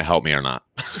if that's going to help me or not.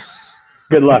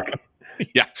 Good luck.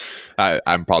 Yeah,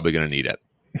 I'm probably going to need it.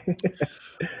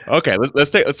 Okay, let's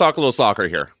talk a little soccer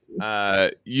here.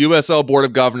 USL Board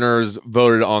of Governors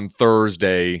voted on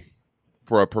Thursday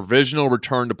for a provisional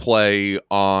return to play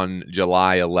on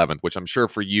July 11th, which I'm sure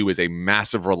for you is a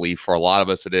massive relief. For a lot of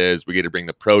us, it is. We get to bring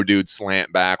the Pro Dude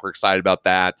Slant back. We're excited about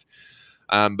that.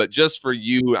 But just for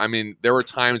you, I mean, there were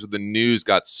times when the news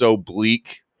got so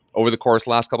bleak over the course of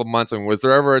the last couple of months. I mean, was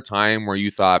there ever a time where you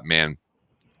thought, man,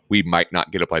 we might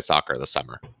not get to play soccer this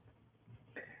summer?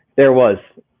 There was.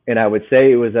 And I would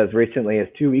say it was as recently as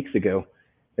 2 weeks ago.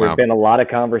 There's been a lot of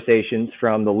conversations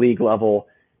from the league level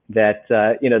that,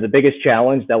 the biggest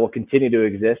challenge that will continue to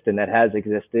exist and that has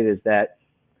existed is that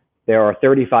there are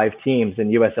 35 teams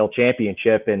in USL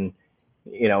Championship and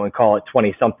call it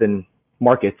 20 something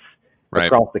markets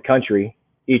across the country,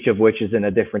 each of which is in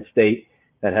a different state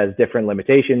that has different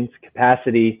limitations,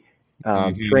 capacity,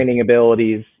 training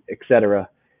abilities, etc.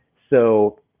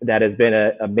 So that has been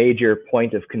a major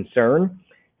point of concern.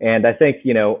 And I think,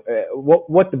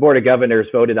 what the Board of Governors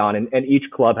voted on, and each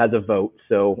club has a vote.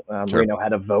 So Reno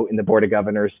had a vote in the Board of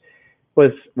Governors,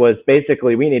 was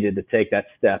basically we needed to take that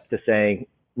step to saying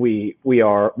we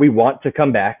want to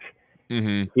come back.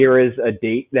 Here is a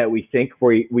date that we think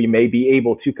we may be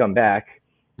able to come back,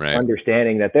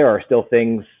 understanding that there are still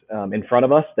things in front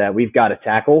of us that we've got to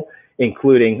tackle,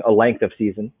 including a length of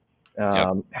season,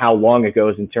 how long it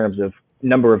goes in terms of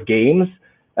number of games,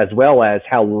 as well as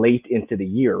how late into the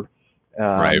year,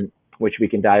 which we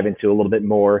can dive into a little bit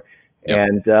more.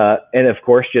 And of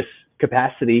course, just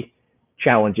capacity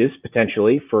challenges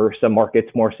potentially for some markets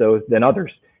more so than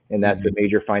others. And that's a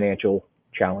major financial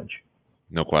challenge.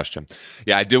 No question.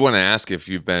 Yeah, I did want to ask if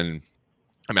you've been,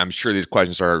 I'm sure these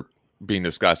questions are being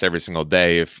discussed every single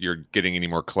day, if you're getting any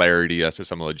more clarity as to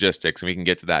some logistics, and we can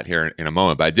get to that here in a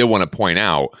moment. But I did want to point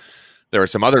out, there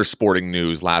was some other sporting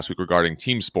news last week regarding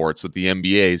team sports with the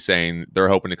NBA saying they're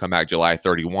hoping to come back July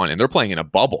 31, and they're playing in a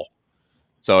bubble.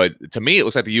 So to me, it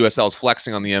looks like the USL is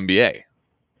flexing on the NBA.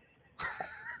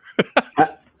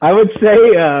 I would say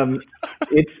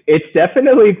it's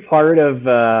definitely part of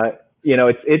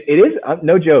it is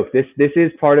no joke. This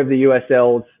is part of the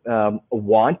USL's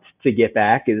want to get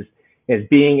back is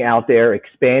being out there,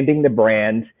 expanding the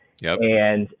brand,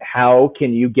 and how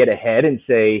can you get ahead and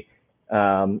say,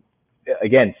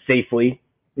 again, safely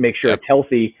make sure it's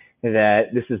healthy,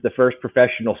 that this is the first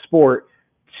professional sport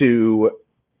to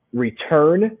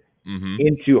return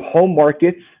into home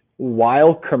markets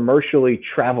while commercially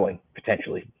traveling,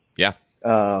 potentially. Yeah.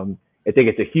 I think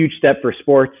it's a huge step for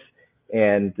sports,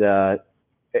 and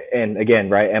again,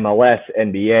 right, MLS,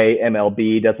 NBA,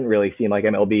 MLB, doesn't really seem like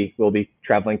MLB will be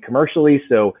traveling commercially,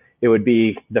 so it would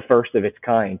be the first of its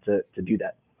kind to do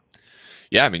that.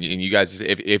 Yeah, I mean, and you guys,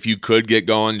 if you could get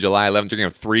going July 11th, you're gonna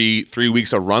have three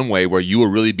weeks of runway where you will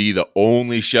really be the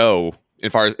only show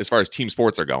as far as team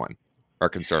sports are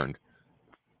concerned.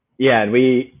 Yeah, and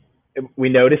we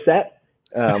noticed that.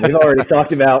 We've already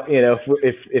talked about,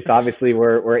 if obviously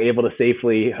we're able to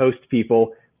safely host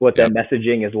people, what that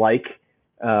messaging is like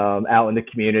out in the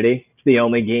community. It's the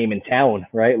only game in town,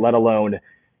 right? Let alone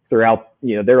throughout.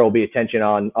 There will be attention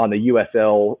on the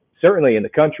USL, certainly in the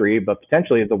country, but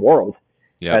potentially the world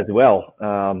as well.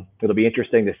 It'll be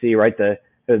interesting to see, right,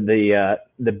 the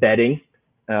betting,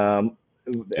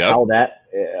 how that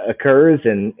occurs,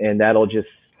 and that'll just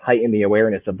heighten the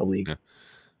awareness of the league. Yeah.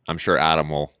 I'm sure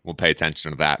Adam will pay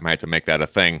attention to that. Might have to make that a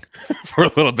thing for a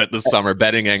little bit this summer,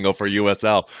 betting angle for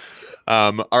USL.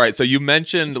 All right, so you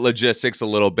mentioned logistics a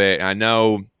little bit. I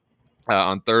know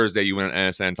on Thursday you went on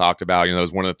NSN and talked about, it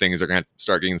was one of the things they're going to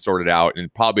start getting sorted out,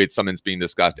 and probably it's something that's being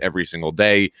discussed every single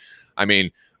day. I mean,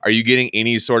 are you getting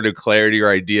any sort of clarity or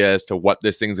idea as to what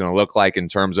this thing's going to look like in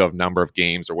terms of number of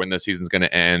games or when the season's going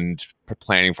to end,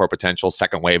 planning for a potential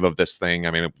second wave of this thing?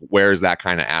 I mean, where is that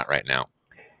kind of at right now?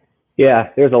 Yeah,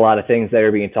 there's a lot of things that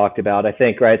are being talked about. I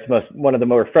think, right, one of the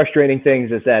more frustrating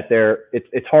things is that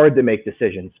it's hard to make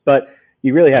decisions, but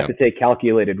you really have to take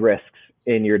calculated risks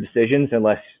in your decisions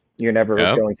unless you're never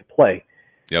going to play.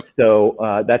 Yep.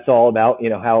 So that's all about,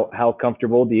 how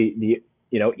comfortable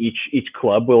each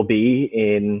club will be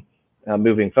in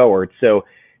moving forward. So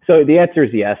the answer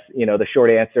is yes. The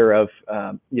short answer of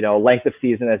length of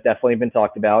season has definitely been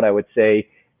talked about. I would say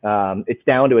it's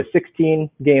down to a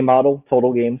 16-game model,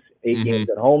 total games, 8 games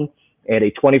at home, and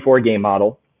a 24-game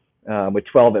model with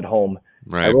 12 at home.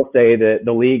 Right. I will say that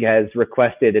the league has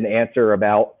requested an answer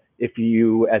about if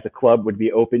you as a club would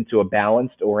be open to a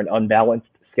balanced or an unbalanced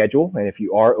schedule. And if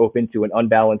you are open to an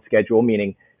unbalanced schedule,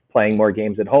 meaning playing more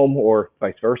games at home or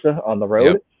vice versa on the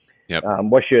road,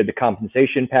 what should the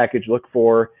compensation package look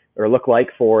like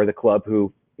for the club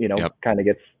who, kind of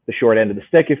gets the short end of the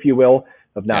stick, if you will,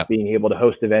 of not being able to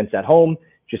host events at home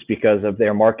just because of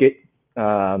their market.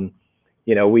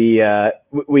 We've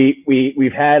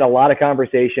had a lot of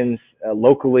conversations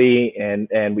locally,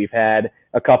 and we've had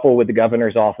a couple with the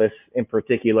governor's office in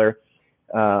particular.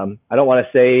 I don't want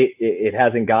to say it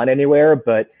hasn't gone anywhere,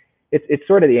 but it's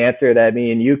sort of the answer that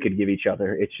me and you could give each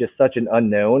other. It's just such an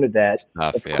unknown that,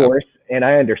 of course, and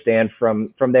I understand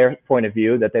from their point of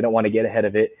view that they don't want to get ahead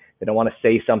of it. They don't want to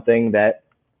say something that,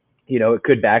 it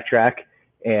could backtrack,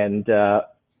 and,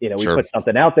 we put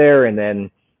something out there, and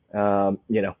then,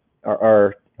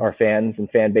 our fans and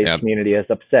fan base community is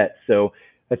upset. So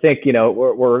I think,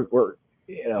 we're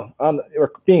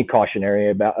being cautionary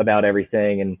about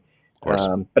everything. And,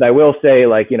 but I will say,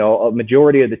 a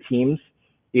majority of the teams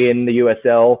in the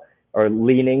USL are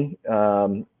leaning,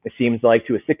 it seems like,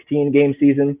 to a 16-game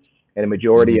season, and a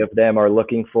majority of them are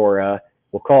looking for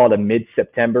we'll call it a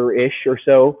mid-September-ish or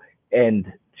so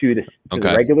end to the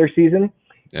regular season.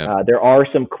 There are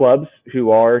some clubs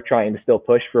who are trying to still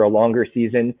push for a longer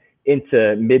season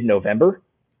into mid-November,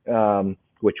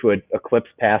 which would eclipse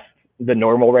past the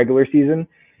normal regular season.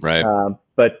 Right.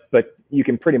 But you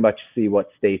can pretty much see what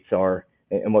states are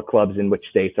and what clubs in which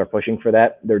states are pushing for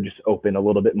that. They're just open a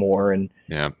little bit more, and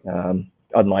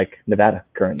unlike Nevada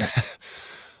currently.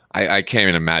 I can't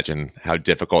even imagine how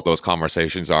difficult those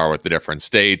conversations are with the different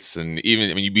states. And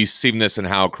even, you've been seeing this in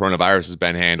how coronavirus has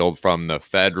been handled from the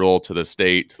federal to the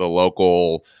state to the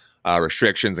local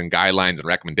restrictions and guidelines and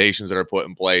recommendations that are put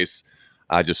in place.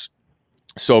 Just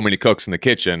so many cooks in the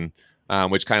kitchen,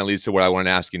 which kind of leads to what I want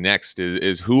to ask you next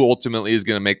is who ultimately is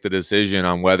going to make the decision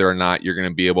on whether or not you're going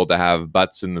to be able to have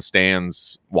butts in the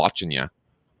stands watching you?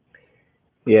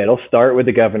 Yeah, it'll start with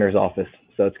the governor's office.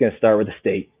 So it's going to start with the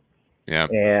state. Yeah.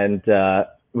 And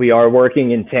we are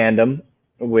working in tandem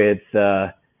with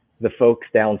the folks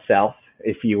down south,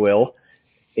 if you will,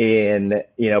 in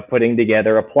putting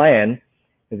together a plan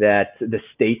that the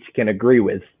state can agree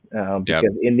with.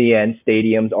 Because in the end,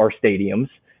 stadiums are stadiums,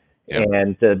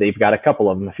 and they've got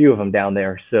a few of them down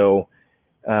there. So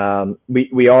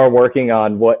we are working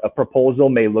on what a proposal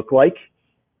may look like.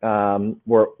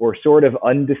 We're sort of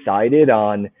undecided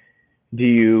on, do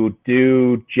you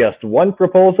do just one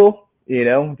proposal?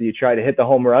 Do you try to hit the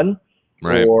home run,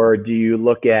 Right. Or do you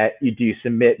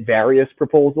submit various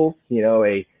proposals,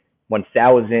 a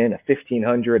 1,000, a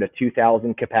 1,500, a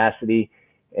 2,000 capacity?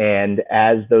 And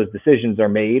as those decisions are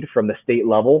made from the state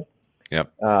level,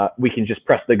 we can just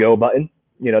press the go button,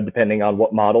 depending on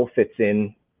what model fits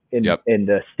in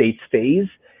the state's phase.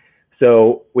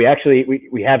 So we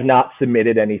have not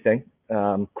submitted anything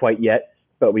quite yet,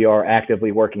 but we are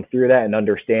actively working through that and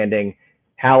understanding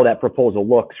how that proposal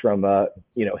looks from a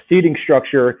seating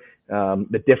structure,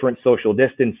 the different social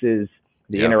distances,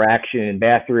 the interaction in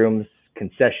bathrooms,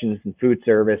 concessions and food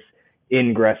service,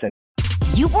 ingress. And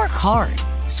you work hard.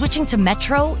 Switching to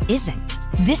Metro isn't.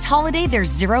 This holiday, there's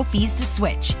 0 fees to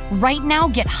switch. Right now,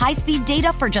 get high-speed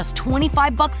data for just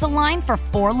 $25 a line for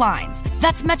 4 lines.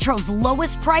 That's Metro's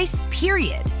lowest price,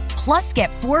 period. Plus, get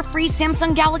 4 free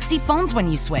Samsung Galaxy phones when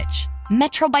you switch.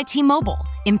 Metro by T-Mobile,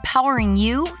 empowering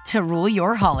you to rule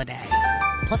your holiday.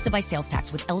 Plus device sales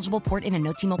tax with eligible port in and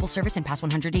no T-Mobile service in past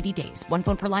 180 days. 1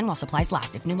 phone per line while supplies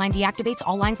last. If new line deactivates,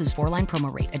 all lines lose 4-line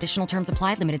promo rate. Additional terms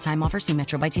apply. Limited time offer. See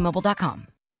metrobytmobile.com.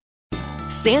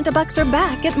 Santa Bucks are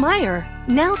back at Meijer.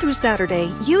 Now through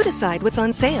Saturday, you decide what's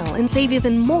on sale and save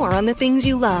even more on the things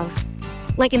you love.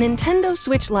 Like a Nintendo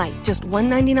Switch Lite, just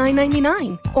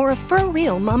 $199.99. Or a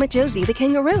fur-real Mama Josie the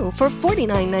Kangaroo for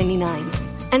 $49.99.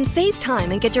 And save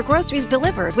time and get your groceries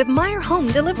delivered with Meijer Home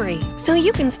Delivery, so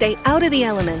you can stay out of the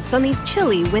elements on these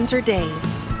chilly winter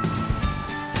days.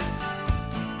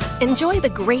 Enjoy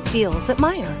the great deals at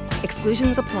Meijer.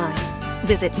 Exclusions apply.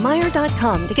 Visit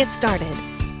Meijer.com to get started.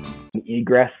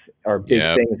 Egress are big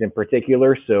things in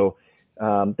particular. So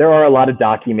there are a lot of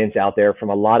documents out there from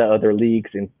a lot of other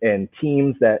leagues and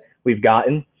teams that we've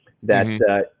gotten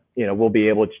that we'll be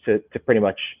able to pretty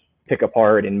much pick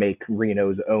apart and make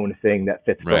Reno's own thing that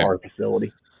fits for our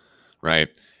facility. Right.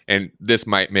 And this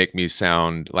might make me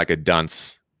sound like a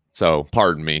dunce, so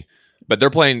pardon me. But they're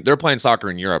playing soccer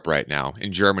in Europe right now,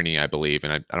 in Germany, I believe.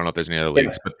 And I don't know if there's any other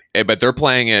leagues, but they're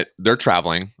playing it. They're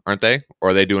traveling, aren't they? Or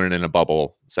are they doing it in a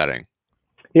bubble setting?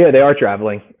 Yeah, they are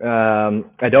traveling.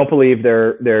 I don't believe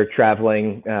they're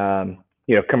traveling,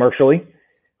 commercially.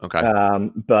 Okay.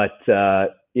 But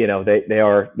they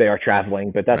are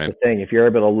traveling. But that's the thing. If you're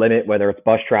able to limit whether it's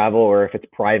bus travel or if it's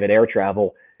private air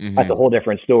travel, that's a whole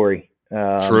different story.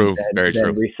 True. Very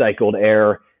true. Recycled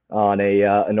air on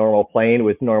a normal plane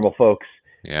with normal folks.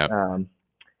 Yeah.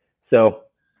 So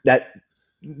that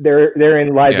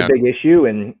therein lies a big issue,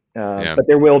 and but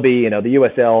there will be, the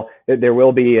USL, there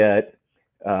will be a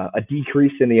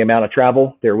decrease in the amount of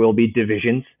travel. There will be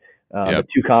divisions. The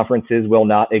 2 conferences will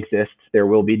not exist. There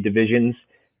will be divisions,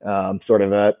 sort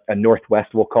of a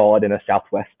Northwest, we'll call it, and a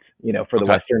Southwest, for the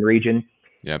Western region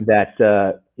that,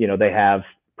 they have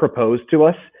proposed to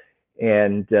us.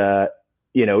 And,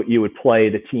 you would play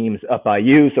the teams up by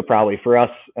you. So probably for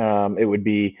us, it would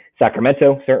be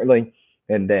Sacramento, certainly.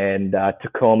 And then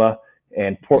Tacoma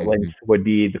and Portland would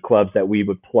be the clubs that we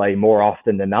would play more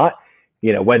often than not.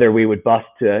 Whether we would bust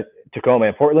to Tacoma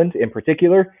and Portland in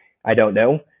particular, I don't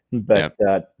know. But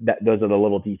those are the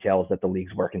little details that the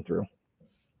league's working through.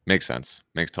 Makes sense.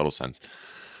 Makes total sense.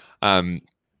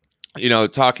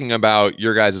 Talking about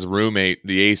your guys' roommate,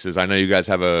 the Aces, I know you guys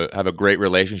have a great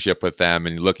relationship with them,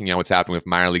 and looking at what's happening with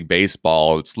minor league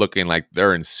baseball, it's looking like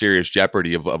they're in serious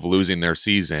jeopardy of losing their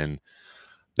season.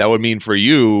 That would mean for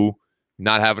you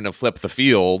not having to flip the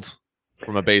field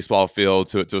from a baseball field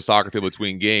to a soccer field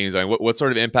between games. I mean, what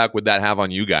sort of impact would that have on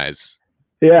you guys?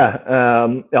 Yeah,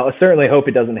 I certainly hope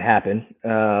it doesn't happen.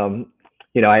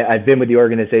 I've been with the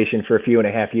organization for a few and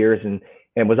a half years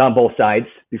and was on both sides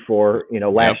before,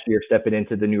 last year stepping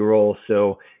into the new role.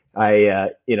 So the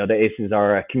Aces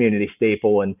are a community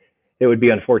staple, and it would be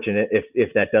unfortunate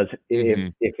if that does,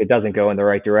 if it doesn't go in the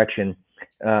right direction.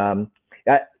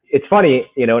 It's funny,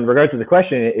 in regards to the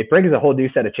question, it brings a whole new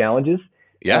set of challenges.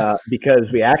 Because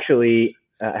we actually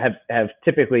have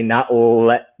typically not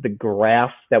let the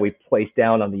grass that we place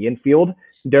down on the infield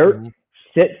dirt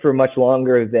sit for much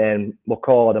longer than, we'll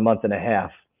call it, a month and a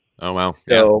half. Oh, wow.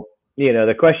 So,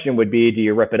 the question would be, do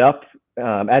you rip it up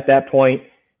at that point?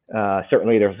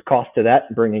 Certainly there's a cost to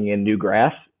that, bringing in new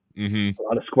grass, a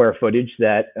lot of square footage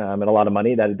that, and a lot of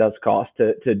money that it does cost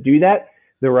to do that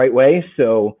the right way.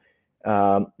 So,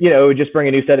 it would just bring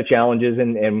a new set of challenges,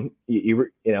 and in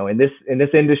this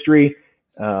industry,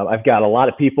 I've got a lot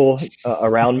of people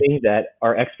around me that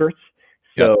are experts.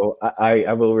 So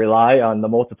I will rely on the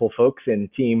multiple folks in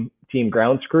team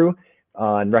grounds crew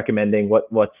on recommending what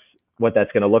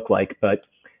that's going to look like. But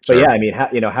yeah, I mean,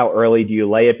 how early do you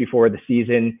lay it before the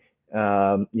season?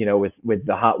 With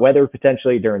the hot weather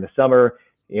potentially during the summer,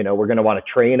 we're going to want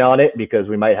to train on it because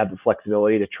we might have the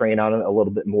flexibility to train on it a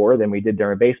little bit more than we did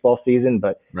during baseball season.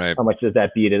 But how much does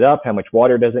that beat it up? How much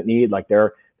water does it need? Like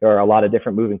there are a lot of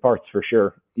different moving parts for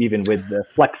sure, even with the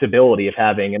flexibility of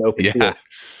having an open field.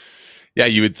 Yeah,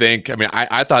 you would think. I mean,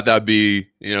 I thought that would be,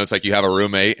 it's like you have a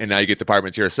roommate and now you get the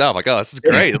apartment to yourself. Like, oh, this is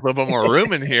great. A little bit more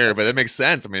room in here, but it makes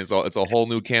sense. I mean, it's a whole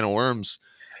new can of worms.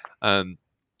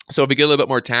 So if we get a little bit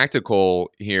more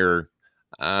tactical here,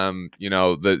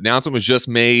 the announcement was just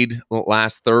made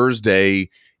last Thursday,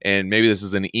 and maybe this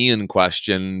is an Ian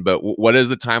question, but what does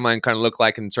the timeline kind of look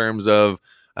like in terms of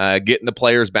getting the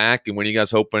players back, and when are you guys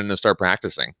hoping to start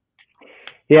practicing?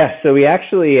 Yeah, so we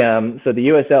actually, so the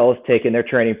USL has taken their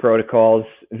training protocols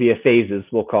via phases,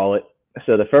 we'll call it.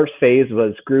 So the first phase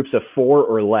was groups of 4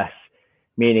 or less,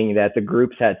 meaning that the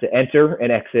groups had to enter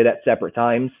and exit at separate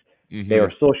times. They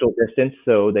were social distance,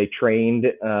 so they trained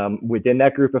within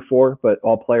that group of 4, but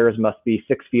all players must be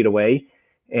 6 feet away,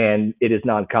 and it is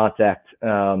non-contact.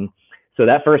 So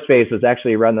that first phase was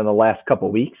actually run in the last couple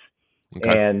of weeks.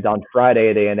 And on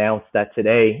Friday, they announced that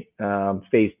today,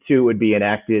 phase 2 would be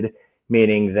enacted,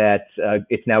 meaning that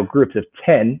it's now groups of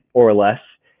 10 or less,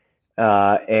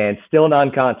 and still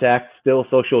non-contact, still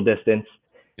social distance.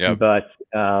 Yep. But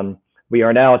we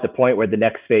are now at the point where the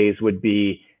next phase would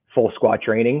be full squad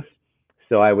trainings.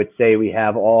 So I would say we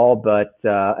have all but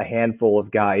a handful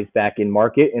of guys back in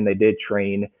market, and they did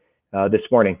train this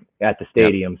morning at the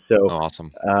stadium. Yep. So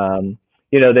awesome.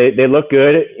 They look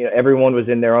good. Everyone was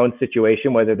in their own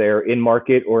situation, whether they're in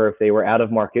market or if they were out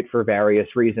of market for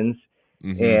various reasons.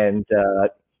 And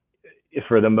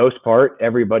for the most part,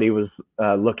 everybody was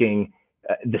looking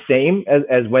the same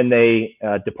as when they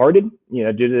departed,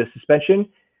 due to the suspension.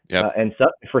 And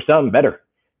for some, better.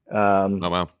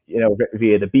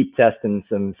 Via the beep test and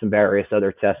some various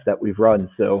other tests that we've run.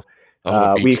 So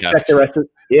we expect the rest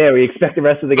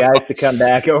of the guys to come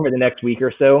back over the next week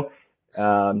or so.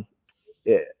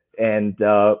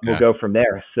 We'll go from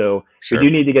there. So we do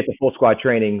need to get the full squad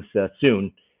trainings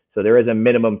soon. So there is a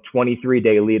minimum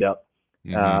 23-day lead up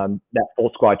that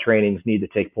full squad trainings need to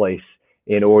take place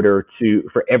in order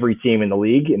for every team in the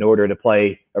league in order to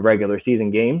play a regular season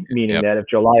game, meaning that if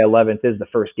July 11th is the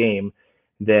first game,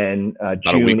 then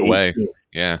about a week away.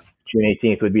 June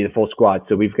 18th would be the full squad.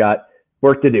 So we've got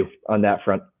work to do on that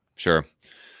front. Sure.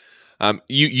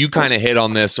 You kind of hit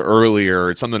on this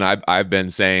earlier. It's something I've been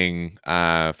saying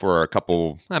for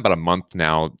about a month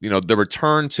now. The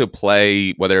return to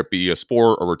play, whether it be a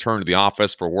sport or return to the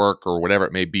office for work or whatever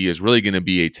it may be, is really going to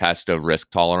be a test of risk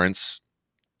tolerance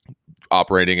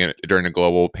operating during a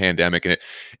global pandemic. And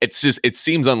it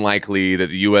seems unlikely that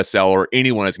the USL or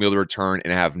anyone is going to be able to return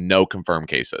and have no confirmed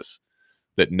cases,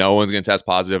 that no one's going to test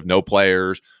positive, no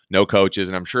players, no coaches.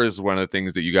 And I'm sure this is one of the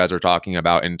things that you guys are talking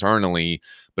about internally.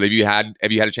 But have you had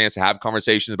a chance to have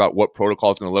conversations about what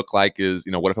protocol is going to look like?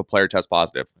 What if a player tests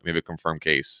positive, maybe a confirmed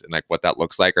case, and like what that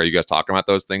looks like? Are you guys talking about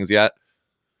those things yet?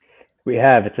 We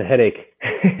have. It's a headache.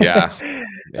 Yeah.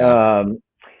 I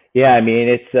mean,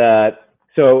 it's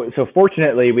so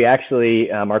fortunately, we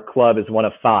actually our club is one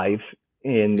of 5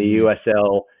 in the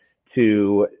USL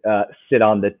to sit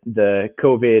on the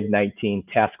COVID-19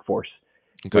 task force,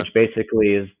 which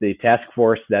basically is the task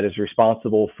force that is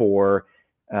responsible for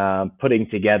putting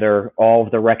together all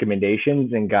of the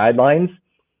recommendations and guidelines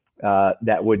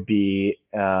that would be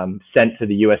sent to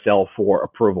the USL for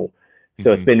approval.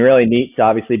 So it's been really neat to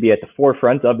obviously be at the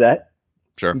forefront of that,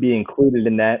 be included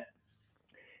in that.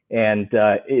 And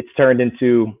it's turned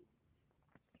into,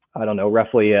 I don't know,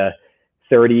 roughly a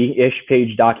 30-ish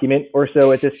page document or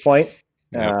so at this point,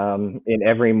 in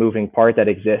every moving part that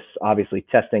exists. Obviously,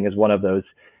 testing is one of those.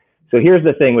 So here's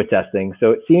the thing with testing.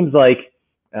 So it seems like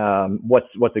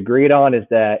what's agreed on is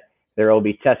that there will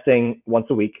be testing once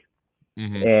a week.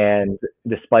 And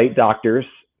despite doctors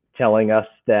telling us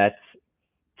that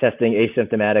testing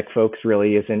asymptomatic folks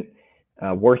really isn't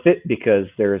worth it because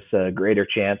there's a greater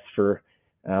chance for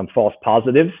false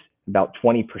positives, about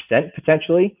 20%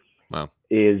 potentially,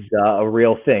 is a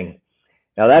real thing.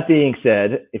 Now, that being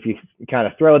said, if you kind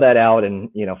of throw that out and,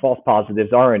 false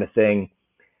positives aren't a thing,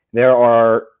 there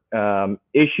are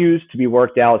issues to be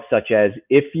worked out, such as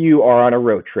if you are on a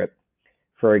road trip,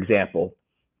 for example,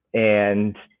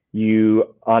 and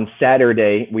on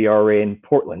Saturday, we are in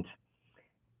Portland,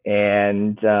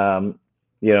 and,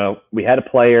 we had a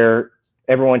player,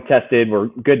 everyone tested, we're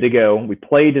good to go. We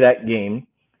played that game.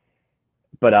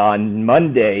 But on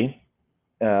Monday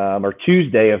or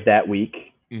Tuesday of that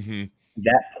week, we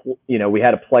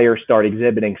had a player start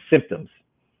exhibiting symptoms.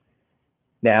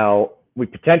 Now, we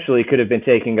potentially could have been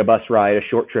taking a bus ride, a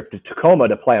short trip to Tacoma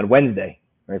to play on Wednesday.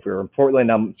 Right? If we were in Portland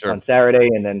on Saturday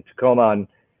and then Tacoma on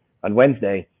on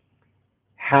Wednesday,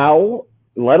 how,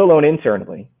 let alone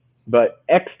internally, but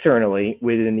externally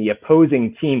within the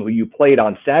opposing team who you played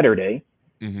on Saturday,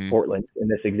 Portland in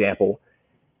this example,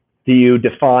 do you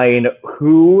define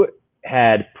who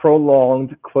had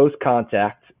prolonged close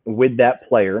contact with that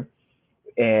player?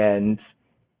 And,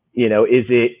 is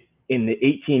it in the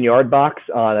 18-yard box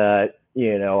on a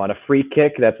free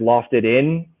kick that's lofted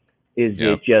in? Is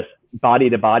it just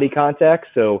body-to-body contact?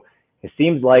 So it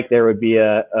seems like there would be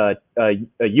a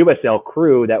USL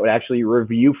crew that would actually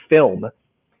review film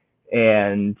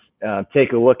and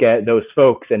take a look at those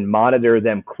folks and monitor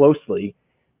them closely,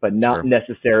 but not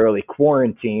necessarily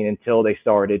quarantine until they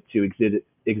started to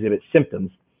exhibit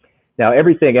symptoms. Now,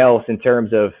 everything else in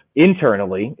terms of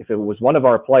internally, if it was one of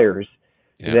our players,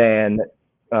 then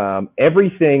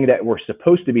everything that we're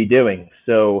supposed to be doing.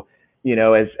 So,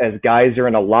 as guys are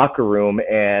in a locker room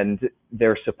and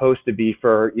they're supposed to be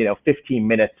for, 15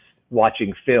 minutes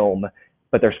watching film,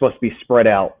 but they're supposed to be spread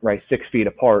out, right, 6 feet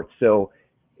apart. So,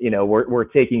 we're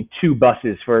taking 2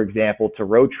 buses, for example, to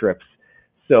road trips.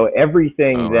 So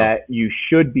everything that you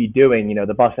should be doing,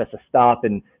 the bus has to stop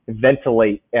and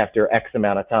ventilate after X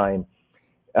amount of time.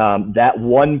 That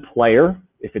one player,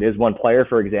 if it is one player,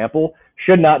 for example,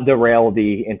 should not derail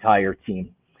the entire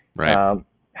team. Right.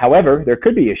 However, there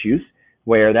could be issues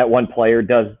where that one player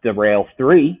does derail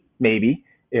 3, maybe,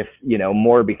 if,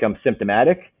 more become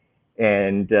symptomatic.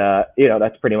 And,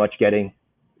 that's pretty much getting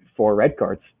 4 red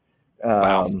cards.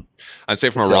 Wow. I'd say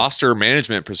from a roster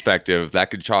management perspective, that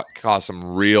could cause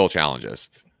some real challenges.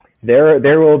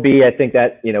 There will be, I think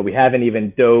that, we haven't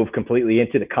even dove completely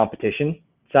into the competition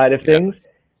side of things.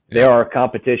 There are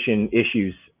competition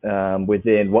issues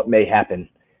within what may happen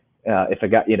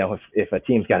if a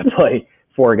team's got to play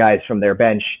 4 guys from their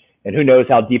bench, and who knows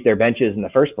how deep their bench is in the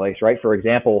first place, right? For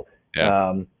example,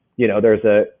 there's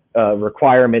a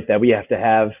requirement that we have to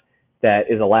have that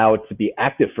is allowed to be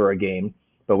active for a game,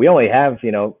 but we only have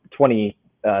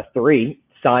 23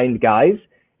 signed guys.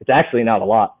 It's actually not a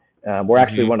lot. We're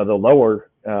actually one of the lower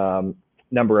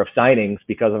number of signings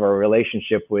because of our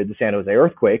relationship with the San Jose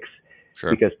Earthquakes,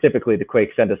 because typically the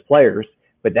Quakes send us players,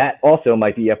 but that also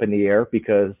might be up in the air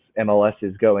because MLS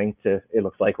is going to, it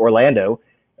looks like, Orlando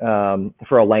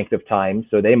for a length of time.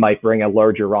 So they might bring a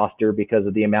larger roster because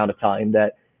of the amount of time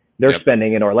that they're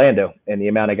spending in Orlando and the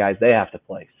amount of guys they have to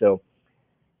play. So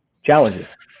challenges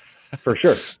for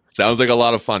sure. Sounds like a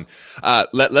lot of fun.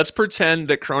 Let's pretend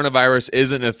that coronavirus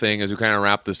isn't a thing as we kind of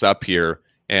wrap this up here.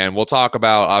 And we'll talk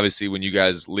about, obviously, when you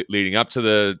guys leading up to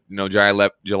the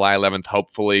July 11th,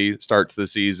 hopefully start to the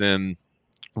season,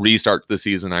 restart the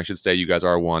season, I should say. You guys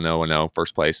are 1-0-0,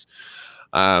 first place.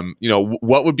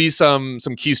 What would be some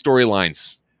key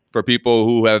storylines for people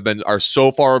who are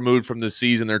so far removed from the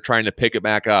season, they're trying to pick it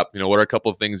back up? What are a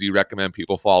couple of things you recommend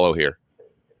people follow here?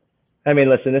 I mean,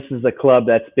 listen, this is a club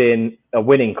that's been a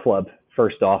winning club,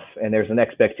 first off, and there's an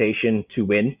expectation to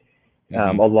win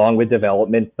along with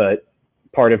development, but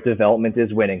part of development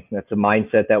is winning. That's a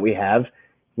mindset that we have.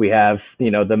 We have,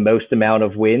 the most amount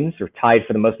of wins, or tied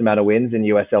for the most amount of wins in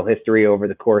USL history over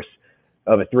the course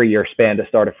of a 3-year span to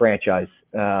start a franchise.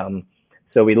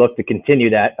 So we look to continue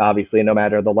that, obviously, no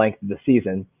matter the length of the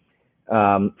season.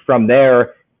 From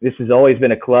there, this has always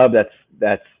been a club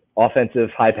that's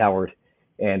offensive, high-powered,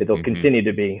 and it'll continue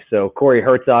to be. So Corey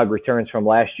Herzog returns from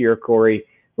last year. Corey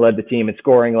led the team in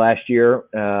scoring last year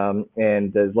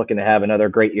and is looking to have another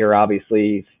great year.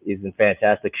 Obviously, he's in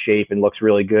fantastic shape and looks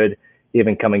really good,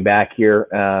 even coming back here.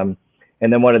 And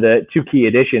then one of the 2 key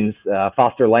additions,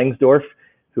 Foster Langsdorff,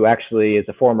 who actually is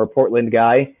a former Portland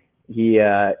guy. He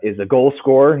is a goal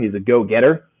scorer. He's a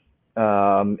go-getter,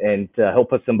 and he'll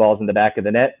put some balls in the back of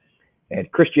the net. And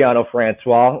Cristiano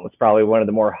Francois was probably one of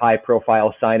the more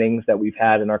high-profile signings that we've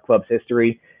had in our club's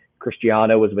history.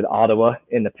 Cristiano was with Ottawa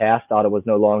in the past. Ottawa's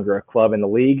no longer a club in the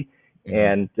league,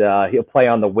 and he'll play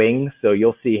on the wing, so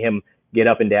you'll see him get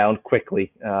up and down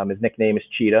quickly. His nickname is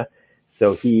Cheetah,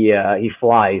 so he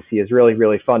flies. He is really,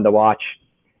 really fun to watch.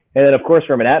 And then, of course,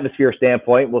 from an atmosphere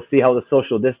standpoint, we'll see how the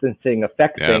social distancing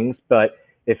affects things. But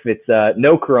if it's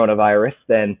no coronavirus,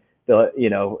 then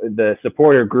the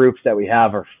supporter groups that we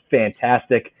have are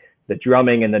fantastic. The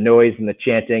drumming and the noise and the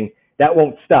chanting, that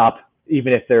won't stop.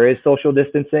 Even if there is social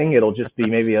distancing, it'll just be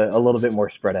maybe a little bit more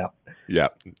spread out. Yeah,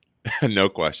 no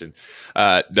question.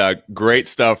 Doug, great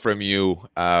stuff from you.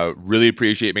 Really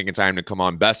appreciate making time to come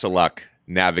on. Best of luck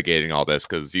navigating all this,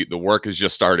 because the work is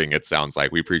just starting, it sounds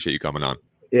like. We appreciate you coming on.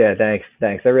 Yeah, thanks.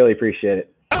 I really appreciate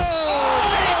it.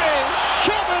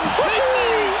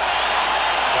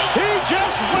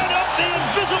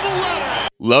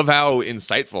 Love how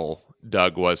insightful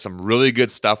Doug, was some really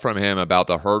good stuff from him about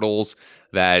the hurdles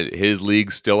that his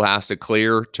league still has to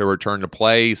clear to return to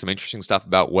play. Some interesting stuff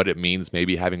about what it means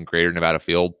maybe having Greater Nevada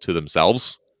Field to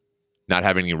themselves, not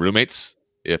having any roommates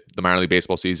if the minor league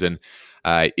baseball season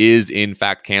is in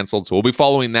fact canceled. So we'll be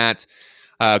following that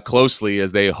closely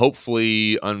as they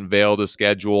hopefully unveil the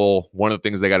schedule. One of the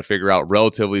things they got to figure out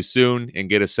relatively soon and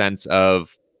get a sense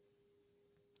of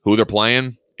who they're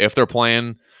playing, if they're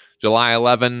playing July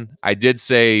 11. I did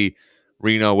say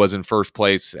Reno was in first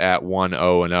place at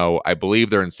 1-0-0. I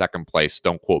believe they're in second place.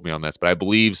 Don't quote me on this, but I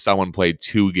believe someone played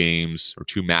 2 games or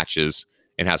 2 matches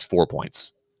and has 4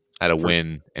 points. Had a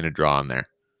win and a draw in there.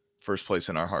 First place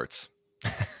in our hearts.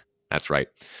 That's right.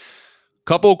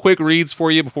 Couple quick reads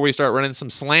for you before we start running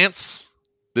some slants.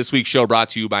 This week's show brought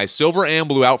to you by Silver and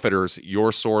Blue Outfitters,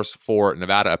 your source for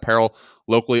Nevada apparel,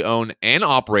 locally owned and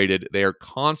operated. They are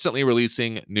constantly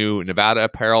releasing new Nevada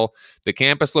apparel. The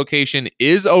campus location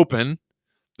is open.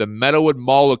 The Meadowood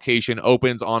Mall location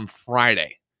opens on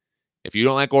Friday. If you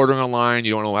don't like ordering online,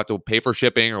 you don't have to pay for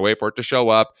shipping or wait for it to show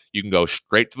up, you can go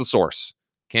straight to the source.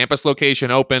 Campus location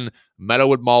open,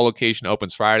 Meadowood Mall location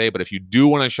opens Friday. But if you do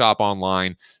want to shop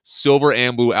online,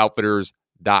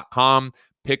 silverandblueoutfitters.com.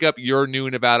 Pick up your new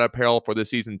Nevada apparel for the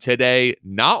season today,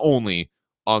 not only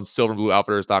on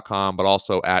silverandblueoutfitters.com, but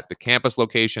also at the campus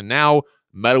location now,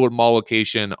 Meadowood Mall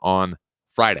location on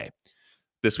Friday.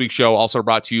 This week's show also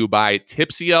brought to you by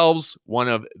Tipsy Elves, one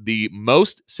of the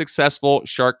most successful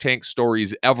Shark Tank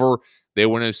stories ever. They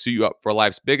want to suit you up for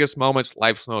life's biggest moments,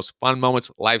 life's most fun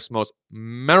moments, life's most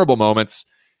memorable moments.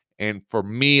 And for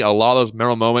me, a lot of those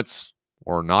memorable moments,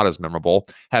 or not as memorable,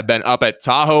 have been up at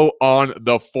Tahoe on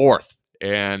the 4th.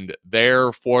 And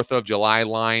their 4th of July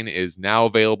line is now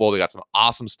available. They got some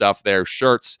awesome stuff there.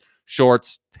 Shirts,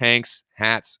 shorts, tanks,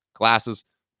 hats, glasses,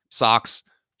 socks,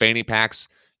 fanny packs,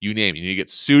 you name it. You need to get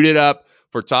suited up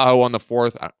for Tahoe on the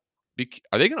 4th. Are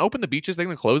they going to open the beaches? Are they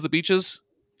going to close the beaches?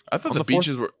 I thought the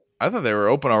beaches were... I thought they were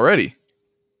open already.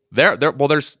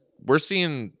 We're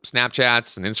seeing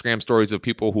Snapchats and Instagram stories of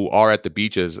people who are at the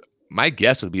beaches. My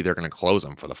guess would be they're going to close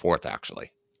them for the 4th,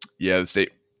 actually. Yeah, the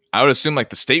state. I would assume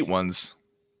like the state ones.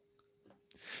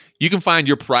 You can find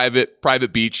your private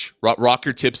beach. Rock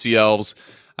your Tipsy Elves.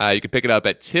 You can pick it up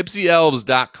at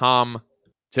tipsyelves.com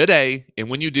today. And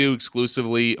when you do,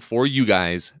 exclusively for you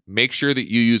guys, make sure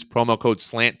that you use promo code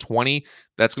SLANT20.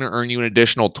 That's going to earn you an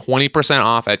additional 20%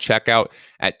 off at checkout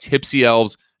at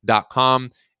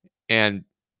tipsyelves.com. And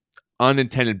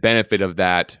unintended benefit of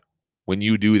that, when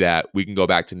you do that, we can go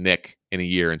back to Nick in a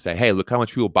year and say, hey, look how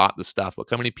much people bought the stuff. Look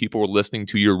how many people were listening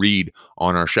to your read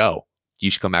on our show.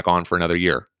 You should come back on for another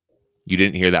year. You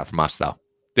didn't hear that from us, though.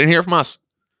 Didn't hear it from us.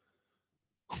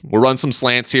 We'll run some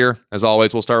slants here. As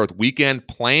always, we'll start with weekend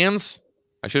plans.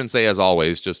 I shouldn't say as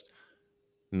always, just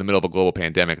in the middle of a global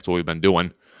pandemic. It's what we've been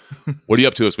doing. What are you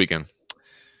up to this weekend?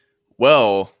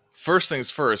 Well, first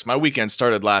things first, my weekend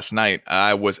started last night.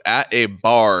 I was at a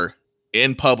bar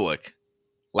in public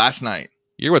last night.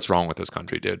 You're what's wrong with this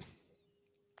country, dude.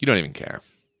 You don't even care.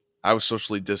 I was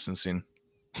socially distancing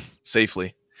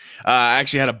safely. I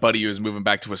actually had a buddy who was moving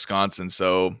back to Wisconsin,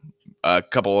 so a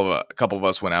couple of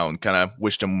us went out and kind of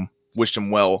wished him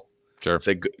well. Sure.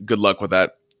 Say good luck with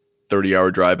that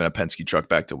 30-hour drive in a Penske truck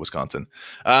back to Wisconsin.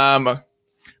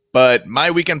 But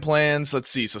my weekend plans, let's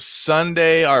see. So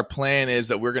Sunday, our plan is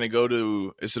that we're going to go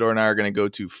to, Isidore and I are going to go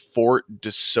to Fort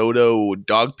DeSoto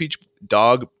Dog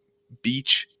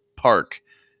Beach Park.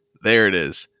 There it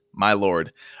is. My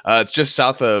Lord. It's just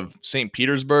south of St.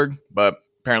 Petersburg, but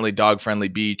apparently dog-friendly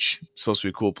beach. Supposed to be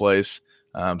a cool place.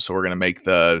 So we're going to make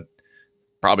the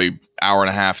probably hour and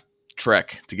a half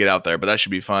trek to get out there, but that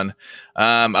should be fun.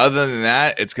 Other than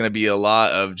that, it's going to be a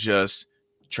lot of just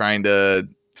trying to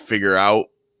figure out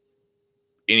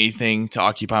anything to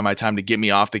occupy my time to get me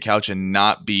off the couch and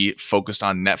not be focused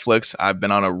on Netflix. I've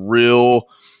been on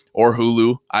or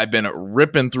Hulu. I've been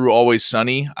ripping through Always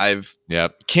Sunny. I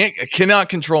cannot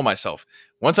control myself.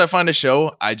 Once I find a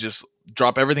show, I just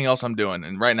drop everything else I'm doing.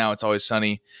 And right now it's Always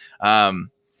Sunny. And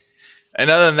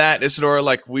other than that, Isidore,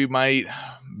 like we might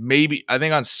maybe, I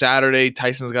think on Saturday,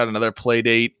 Tyson's got another play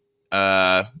date.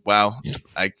 Wow.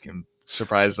 I am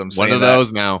surprised I'm saying one of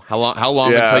those now. How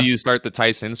long until you start the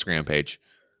Tyson Instagram page?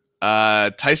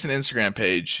 Tyson Instagram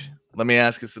page. Let me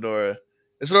ask Isadora.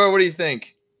 Isadora, what do you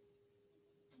think?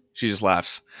 She just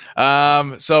laughs.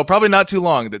 So probably not too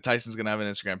long that Tyson's gonna have an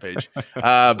Instagram page.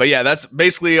 But yeah, that's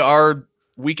basically our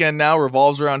weekend now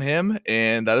revolves around him,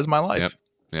 and that is my life.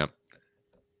 Yep.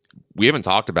 We haven't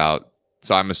talked about,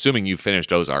 so I'm assuming you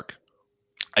finished Ozark.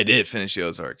 I did finish the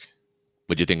Ozark.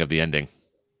 What'd you think of the ending?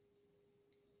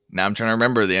 Now I'm trying to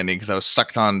remember the ending because I was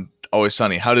stuck on Always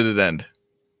Sunny. How did it end?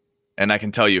 and I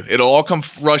can tell you, it'll all come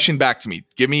rushing back to me.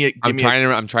 I'm trying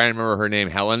to remember her name.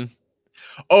 Helen.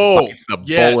 Oh, bites the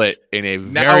yes. bullet in a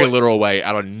very literal way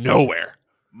out of nowhere.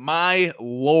 My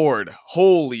Lord,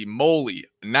 holy moly!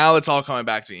 Now it's all coming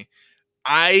back to me.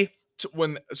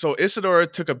 So Isadora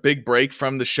took a big break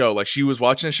from the show. Like, she was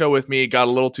watching the show with me. It got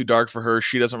a little too dark for her.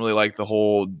 She doesn't really like the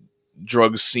whole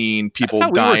drug scene, people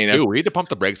dying. We had to pump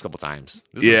the brakes a couple times.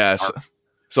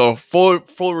 So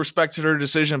full respect to her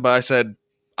decision, but I said,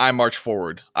 I march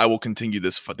forward. I will continue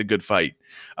the good fight.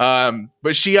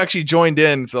 But she actually joined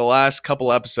in for the last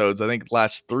couple episodes. I think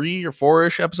last 3 or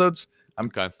 4-ish episodes. I'm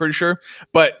pretty sure.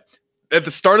 But at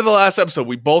the start of the last episode,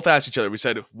 we both asked each other. We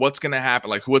said, "What's gonna happen?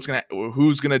 Like, who's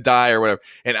gonna die or whatever?"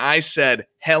 And I said,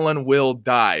 "Helen will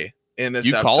die in this."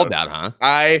 You episode. Called that, huh?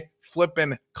 I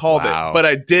flipping called it, but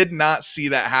I did not see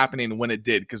that happening when it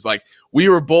did, because like we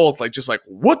were both like, just like,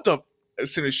 what the?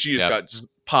 As soon as she got just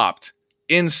popped,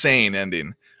 insane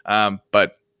ending.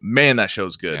 But man, that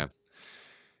show's good.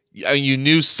 Yeah. You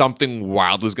knew something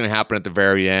wild was going to happen at the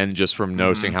very end just from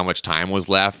noticing how much time was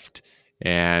left.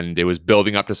 And it was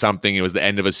building up to something. It was the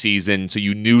end of a season. So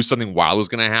you knew something wild was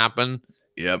going to happen.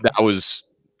 Yep. I was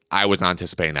not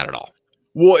anticipating that at all.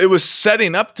 Well, it was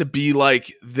setting up to be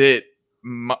like that.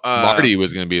 Marty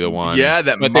was going to be the one. Yeah,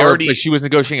 but she was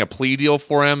negotiating a plea deal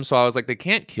for him. So I was like, they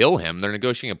can't kill him. They're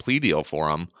negotiating a plea deal for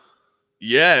him.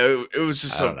 Yeah, it was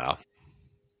just I don't know.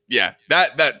 Yeah,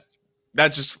 that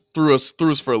just threw us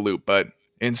for a loop, but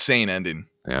insane ending.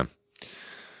 Yeah.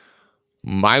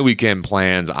 My weekend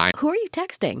plans. Who are you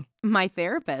texting? My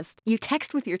therapist. You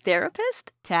text with your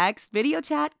therapist? Text, video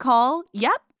chat, call.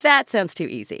 Yep. That sounds too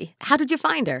easy. How did you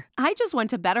find her? I just went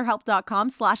to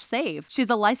betterhelp.com/save. She's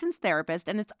a licensed therapist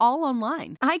and it's all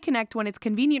online. I connect when it's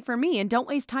convenient for me and don't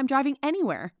waste time driving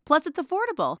anywhere. Plus, it's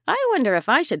affordable. I wonder if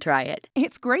I should try it.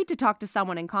 It's great to talk to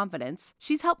someone in confidence.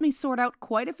 She's helped me sort out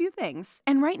quite a few things.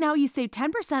 And right now you save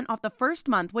 10% off the first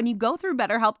month when you go through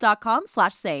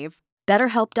betterhelp.com/save.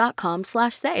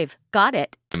 BetterHelp.com/save. Got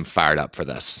it. I'm fired up for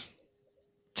this.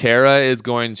 Tara is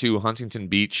going to Huntington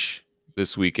Beach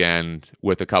this weekend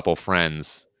with a couple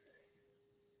friends.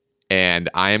 And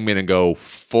I am going to go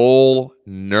full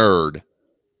nerd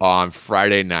on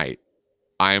Friday night.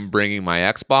 I am bringing my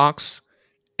Xbox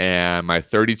and my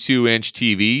 32-inch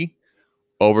TV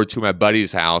over to my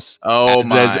buddy's house. Oh,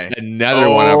 my. Another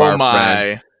one of our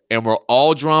friends. And we're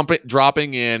all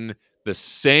dropping in the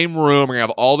same room. We're going to have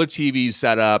all the TVs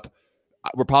set up.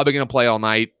 We're probably going to play all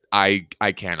night. I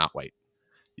cannot wait.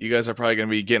 You guys are probably going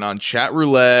to be getting on chat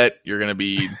roulette. You're going to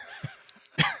be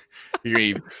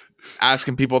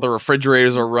asking people if the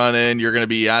refrigerators are running. You're going to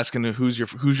be asking who's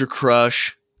your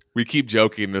crush. We keep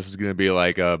joking this is going to be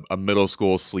like a middle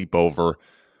school sleepover.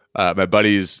 My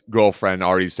buddy's girlfriend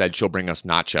already said she'll bring us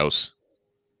nachos.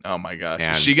 Oh my gosh.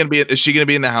 And is she going to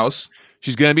be in the house?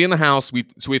 She's going to be in the house. We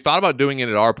thought about doing it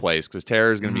at our place because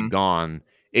Tara is going to be gone.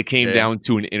 It came down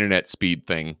to an internet speed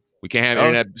thing. We can't have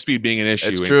internet speed being an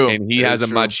issue. It's true. And he has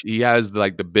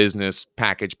like the business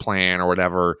package plan or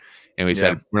whatever. And we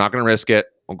said, we're not going to risk it.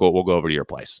 We'll go over to your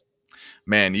place.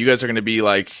 Man, you guys are going to be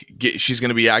like, she's going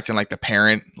to be acting like the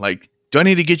parent. Like, do I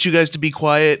need to get you guys to be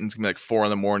quiet? And it's going to be like 4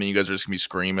 a.m. You guys are just going to be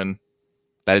screaming.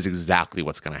 That is exactly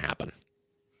what's going to happen.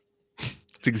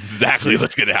 It's exactly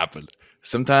what's going to happen.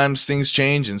 Sometimes things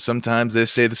change and sometimes they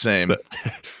stay the same.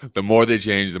 The more they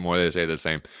change, the more they stay the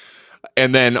same.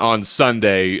 And then on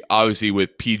Sunday, obviously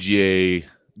with PGA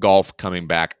golf coming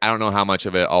back, I don't know how much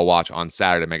of it I'll watch on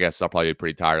Saturday. I guess I'll probably be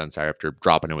pretty tired on Saturday after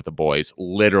dropping in with the boys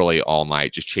literally all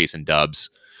night, just chasing dubs.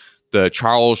 The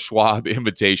Charles Schwab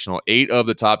Invitational, 8 of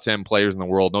the top 10 players in the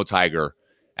world, no Tiger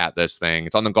at this thing.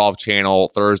 It's on the Golf Channel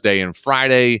Thursday and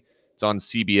Friday. It's on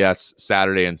CBS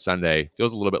Saturday and Sunday.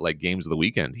 Feels a little bit like games of the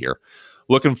weekend here.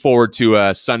 Looking forward to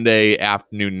a Sunday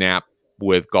afternoon nap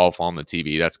with golf on the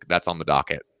TV. That's on the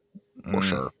docket for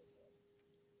sure.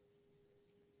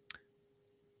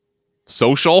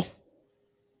 Social.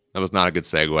 That was not a good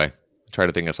segue. Try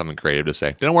to think of something creative to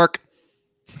say. Didn't work.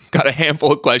 Got a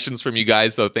handful of questions from you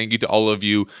guys, so thank you to all of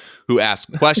you who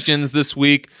asked questions this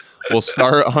week. We'll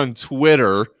start on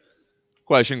Twitter.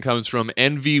 Question comes from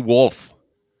NV Wolf.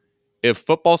 If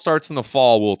football starts in the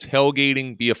fall, will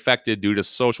tailgating be affected due to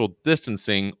social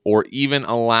distancing or even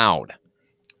allowed?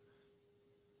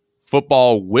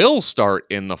 Football will start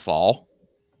in the fall.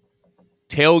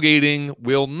 Tailgating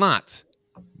will not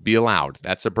be allowed.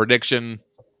 That's a prediction.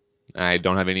 I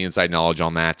don't have any inside knowledge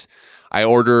on that. I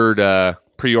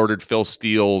pre-ordered Phil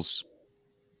Steele's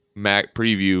Mac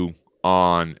preview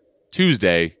on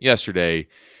Tuesday, yesterday,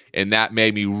 and that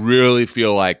made me really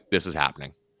feel like this is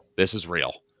happening. This is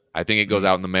real. I think it goes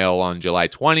out in the mail on July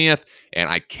 20th, and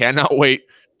I cannot wait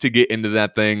to get into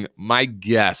that thing. My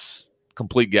guess,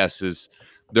 complete guess, is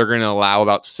they're going to allow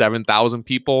about 7,000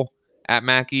 people at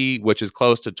Mackey, which is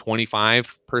close to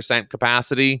 25%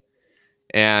 capacity.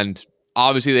 And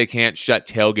obviously they can't shut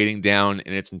tailgating down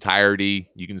in its entirety.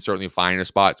 You can certainly find a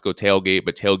spot to go tailgate,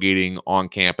 but tailgating on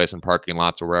campus and parking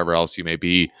lots or wherever else you may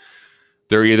be,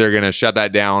 they're either going to shut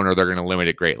that down or they're going to limit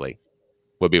it greatly,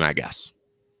 would be my guess.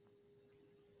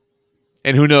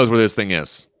 And who knows where this thing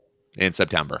is in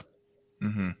September.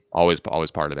 Always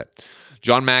part of it.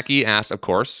 John Mackey asked, of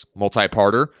course,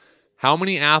 multi-parter, how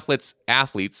many athletes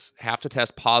have to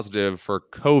test positive for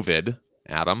COVID,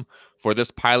 Adam, for this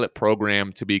pilot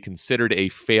program to be considered a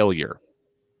failure?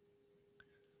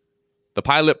 The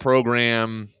pilot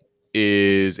program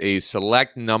is a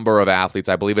select number of athletes.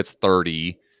 I believe it's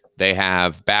 30. They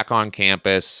have back on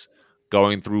campus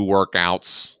going through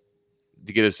workouts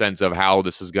to get a sense of how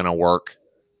this is going to work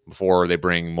before they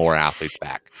bring more athletes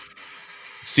back.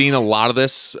 Seeing a lot of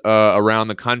this around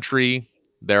the country.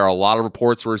 There are a lot of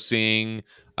reports we're seeing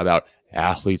about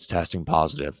athletes testing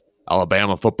positive.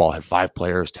 Alabama football had 5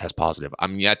 players test positive.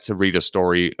 I'm yet to read a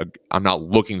story. I'm not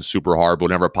looking super hard, but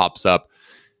whenever it pops up,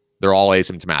 they're all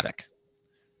asymptomatic.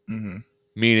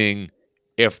 Meaning,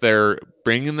 if they're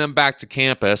bringing them back to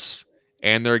campus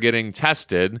and they're getting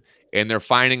tested and they're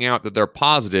finding out that they're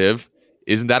positive,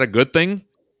 isn't that a good thing?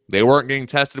 They weren't getting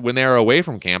tested when they were away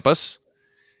from campus.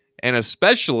 And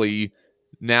especially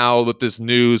now with this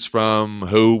news from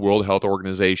WHO, World Health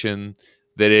Organization,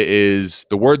 that it is,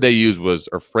 the word they used was,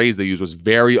 or phrase they used was,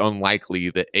 very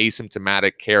unlikely that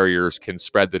asymptomatic carriers can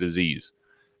spread the disease.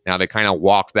 Now, they kind of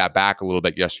walked that back a little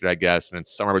bit yesterday, I guess, and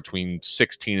it's somewhere between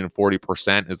 16 and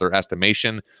 40% is their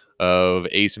estimation of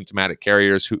asymptomatic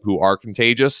carriers who are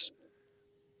contagious.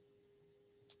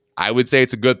 I would say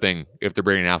it's a good thing if they're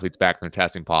bringing athletes back and they're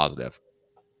testing positive.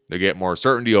 They get more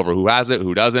certainty over who has it,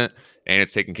 who doesn't, and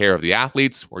it's taking care of the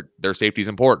athletes, where their safety is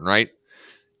important, right?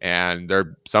 And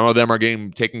some of them are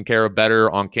getting taken care of better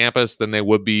on campus than they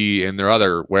would be in their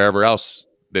other, wherever else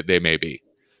that they may be.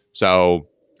 So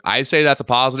I say that's a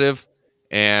positive.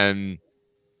 And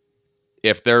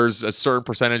if there's a certain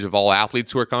percentage of all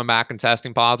athletes who are coming back and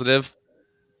testing positive,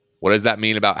 what does that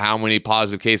mean about how many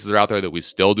positive cases are out there that we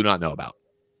still do not know about?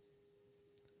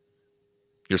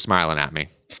 You're smiling at me.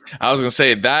 I was going to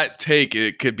say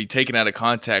it could be taken out of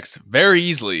context very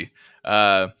easily.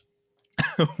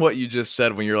 What you just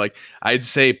said when you're like, I'd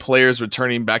say players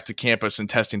returning back to campus and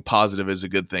testing positive is a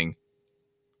good thing.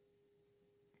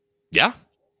 Yeah.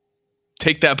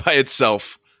 Take that by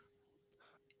itself.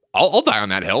 I'll die on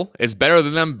that hill. It's better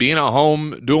than them being at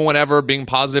home, doing whatever, being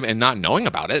positive and not knowing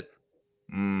about it.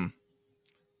 The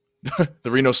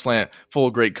Reno Slant, full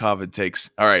of great COVID takes.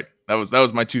 All right. That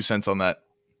was my 2 cents on that.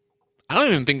 I don't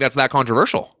even think that's that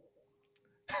controversial.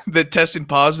 That testing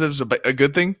positive is a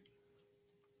good thing?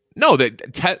 No,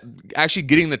 that actually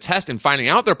getting the test and finding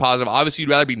out they're positive, obviously you'd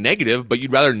rather be negative, but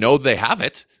you'd rather know they have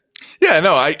it. Yeah,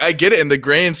 no, I get it. In the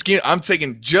grand scheme, I'm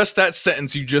taking just that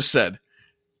sentence you just said.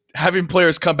 Having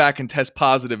players come back and test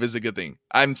positive is a good thing.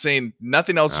 I'm saying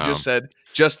nothing else you just said,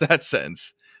 just that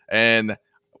sentence. And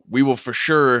we will for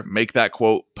sure make that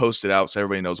quote posted out so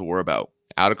everybody knows what we're about.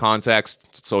 Out of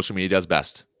context, social media does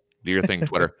best. Do your thing,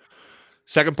 Twitter.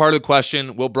 Second part of the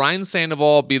question, will Brian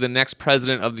Sandoval be the next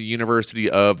president of the University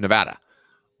of Nevada?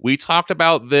 We talked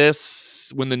about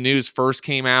this when the news first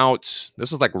came out.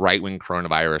 This is like right when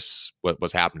coronavirus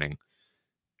was happening.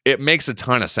 It makes a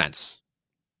ton of sense,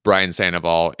 Brian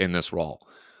Sandoval in this role.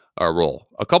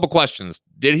 A couple questions.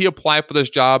 Did he apply for this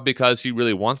job because he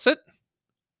really wants it?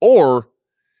 Or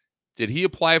did he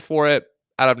apply for it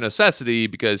out of necessity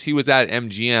because he was at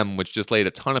MGM, which just laid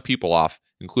a ton of people off,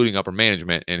 including upper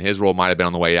management, and his role might have been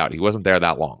on the way out. He wasn't there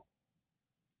that long.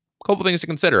 A couple things to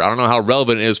consider. I don't know how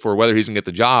relevant it is for whether he's going to get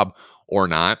the job or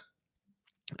not.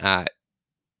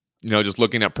 Just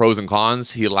looking at pros and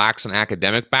cons, he lacks an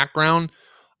academic background.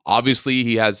 Obviously,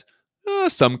 he has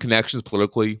some connections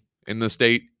politically in the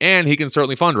state, and he can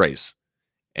certainly fundraise.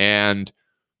 And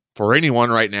for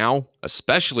anyone right now,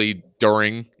 especially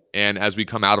during and as we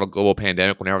come out of a global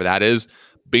pandemic, whenever that is,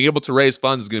 being able to raise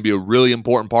funds is going to be a really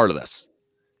important part of this.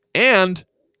 And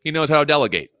he knows how to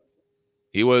delegate.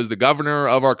 He was the governor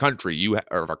of our country,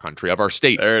 of our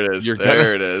state. There it is.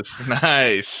 It is.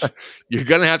 Nice. You're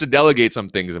going to have to delegate some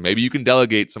things, and maybe you can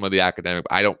delegate some of the academic.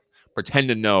 I don't pretend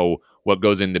to know what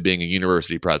goes into being a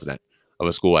university president of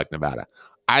a school like Nevada.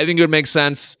 I think it would make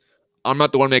sense. I'm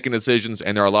not the one making decisions,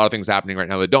 and there are a lot of things happening right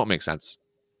now that don't make sense.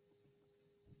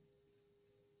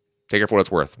 Take it for what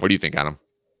it's worth. What do you think, Adam?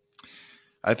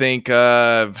 I think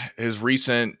his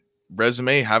recent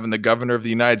resume having the governor of the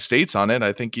United States on it,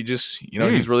 I think he just,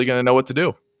 he's really going to know what to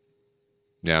do.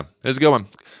 Yeah, it was a good one.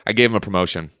 I gave him a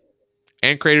promotion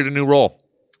and created a new role.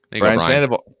 Brian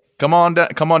Sandoval, come on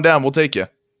down. We'll take you.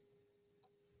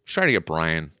 Try to get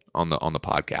Brian on the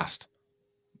podcast.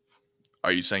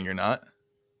 Are you saying you're not?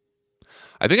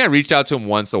 I think I reached out to him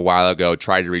once a while ago.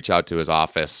 Tried to reach out to his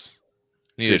office.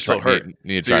 So you're still hurt.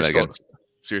 Need to try that again.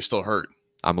 So you're still hurt.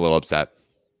 I'm a little upset.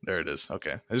 There it is.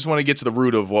 Okay. I just want to get to the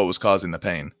root of what was causing the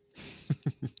pain.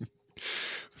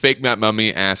 Fake Matt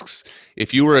Mummy asks,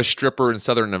 if you were a stripper in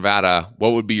Southern Nevada,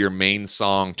 what would be your main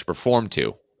song to perform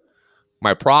to?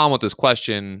 My problem with this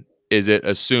question is it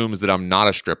assumes that I'm not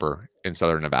a stripper in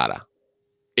Southern Nevada.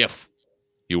 If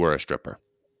you were a stripper.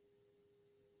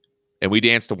 And we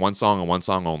danced to one song and one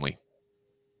song only.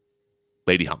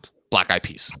 Lady Hump, Black Eyed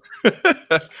Peas.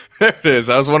 There it is.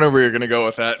 I was wondering where you're going to go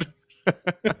with that.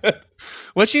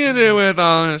 What you gonna do with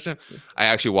all this? I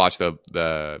actually watched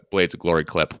the Blades of Glory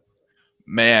clip.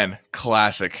 Man,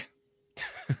 classic.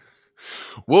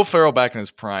 Will Ferrell back in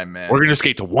his prime, man. We're gonna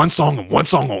skate to one song and one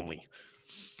song only.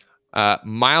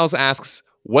 Miles asks,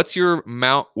 what's your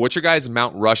guys'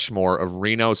 Mount Rushmore of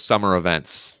Reno summer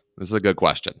events? This is a good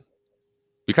question.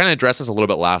 We kind of addressed this a little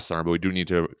bit last summer, but we do need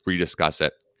to rediscuss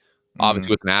it.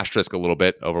 Obviously, with an asterisk a little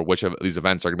bit over which of these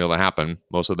events are going to be able to happen.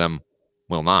 Most of them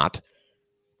will not.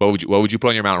 What would you put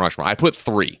on your Mount Rushmore? I put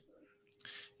 3.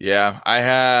 Yeah, I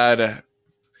had.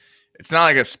 It's not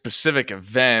like a specific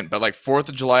event, but like 4th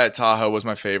of July at Tahoe was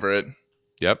my favorite.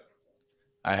 Yep.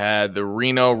 I had the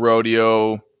Reno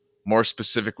Rodeo, more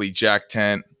specifically Jack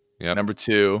Tent, number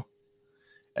 2,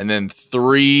 and then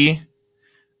 3.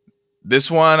 This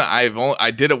one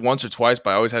I did it once or twice, but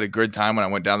I always had a good time when I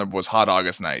went down there. Was Hot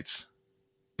August Nights.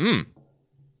 Kind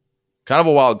of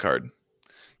a wild card.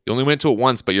 You only went to it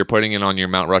once, but you're putting it on your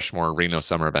Mount Rushmore Reno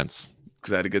summer events.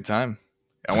 Because I had a good time.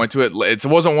 I went to it. It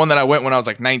wasn't one that I went when I was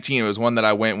like 19. It was one that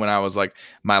I went when I was like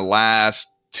my last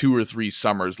 2 or 3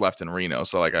 summers left in Reno.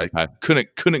 So like I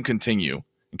couldn't continue.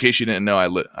 In case you didn't know, I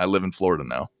live in Florida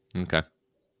now. Okay.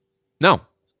 No.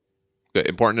 Good.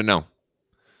 Important to know.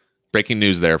 Breaking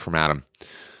news there from Adam.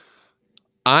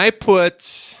 I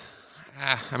put,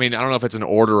 I don't know if it's an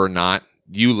order or not.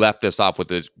 You left this off with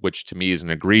this, which to me is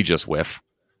an egregious whiff.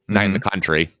 Night in the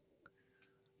Country.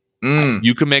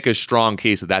 You can make a strong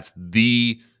case that that's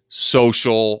the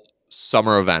social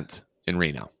summer event in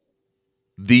Reno.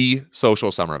 The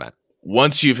social summer event.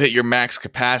 Once you've hit your max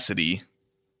capacity,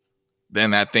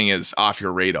 then that thing is off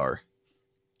your radar.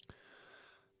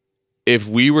 If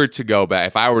I were to go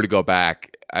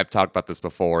back, I've talked about this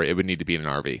before, it would need to be in an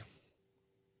RV.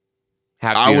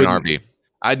 Have to be in an RV.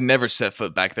 I'd never set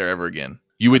foot back there ever again.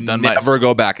 You would never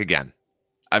go back again.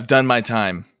 I've done my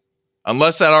time.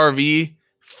 Unless that RV,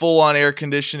 full on air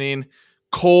conditioning,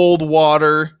 cold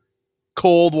water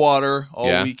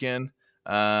all weekend,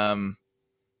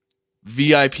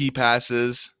 VIP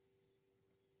passes,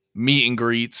 meet and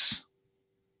greets,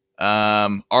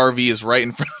 RV is right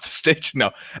in front of the stage.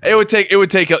 No, it would take a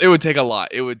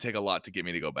lot. It would take a lot to get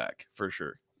me to go back for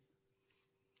sure.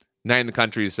 Night in the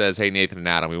Country says, hey, Nathan and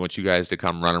Adam, we want you guys to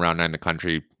come run around Night in the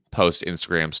Country, post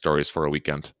Instagram stories for a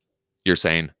weekend. You're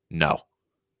saying no.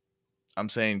 I'm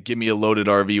saying give me a loaded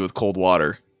RV with cold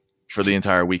water for the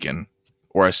entire weekend,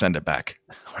 or I send it back.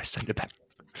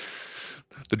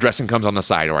 The dressing comes on the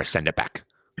side, or I send it back.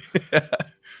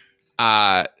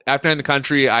 After Night in the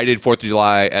Country, I did 4th of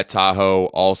July at Tahoe.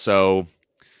 Also,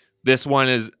 this one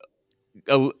is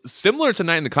similar to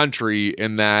Night in the Country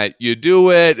in that you do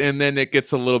it and then it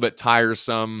gets a little bit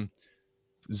tiresome.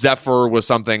 Zephyr was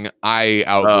something I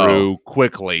outgrew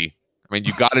quickly. I mean,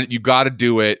 you gotta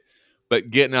do it, but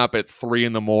getting up at 3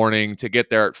 a.m. to get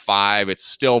there at 5, it's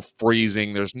still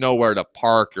freezing. There's nowhere to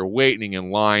park. You're waiting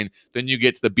in line. Then you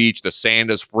get to the beach. The sand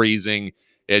is freezing.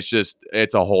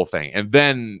 It's a whole thing. And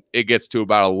then it gets to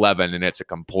about 11 and it's a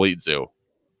complete zoo.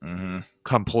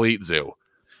 Complete zoo.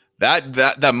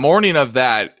 That morning of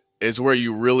that is where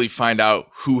you really find out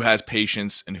who has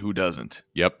patience and who doesn't.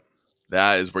 Yep.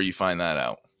 That is where you find that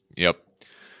out. Yep.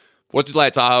 4th of July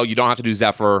at Tahoe, you don't have to do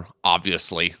Zephyr,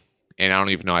 obviously. And I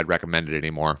don't even know I'd recommend it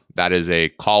anymore. That is a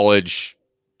college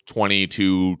 20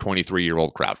 to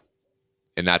 23-year-old crowd.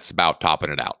 And that's about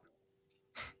topping it out.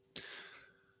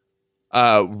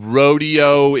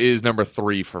 Rodeo is number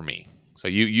 3 for me. So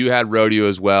you had rodeo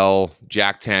as well.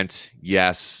 Jack Tent,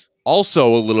 yes.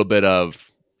 Also a little bit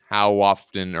of how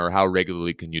often or how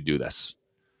regularly can you do this?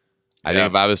 I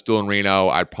think if I was still in Reno,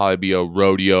 I'd probably be a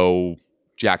rodeo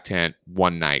Jack Tent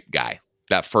one night guy.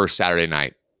 That first Saturday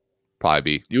night,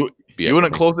 probably be. You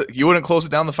wouldn't close it. You wouldn't close it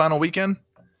down the final weekend.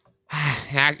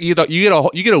 You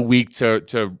get a week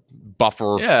to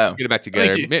buffer. Yeah, get it back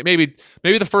together. Maybe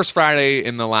the first Friday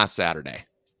and the last Saturday.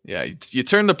 Yeah, you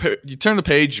turn the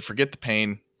page, you forget the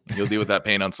pain, and you'll deal with that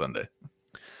pain on Sunday.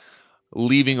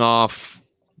 Leaving off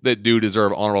that do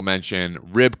deserve honorable mention: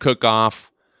 Rib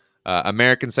Cook-Off,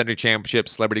 American Center Championship,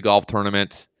 Celebrity Golf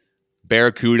Tournament,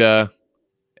 Barracuda,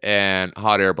 and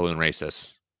Hot Air Balloon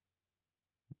Races.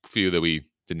 A few that we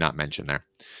did not mention there.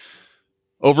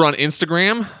 Over on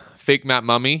Instagram, Fake Matt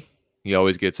Mummy, he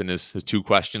always gets in his 2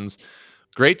 questions.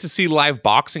 Great to see live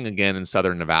boxing again in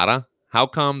Southern Nevada. How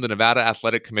come the Nevada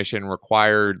Athletic Commission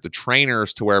required the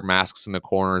trainers to wear masks in the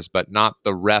corners, but not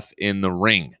the ref in the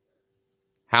ring?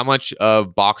 How much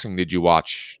of boxing did you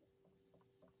watch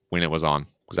when it was on?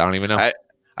 Because I don't even know. I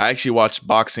actually watched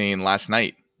boxing last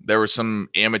night. There was some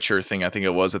amateur thing, I think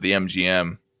it was at the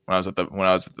MGM when I was at the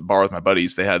bar with my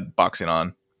buddies. They had boxing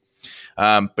on.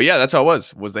 But yeah, that's how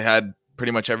it was. They had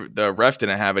pretty much the ref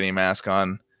didn't have any mask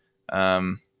on.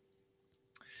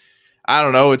 I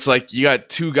don't know. It's like you got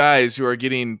 2 guys who are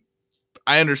getting.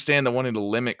 I understand the wanting to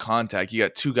limit contact. You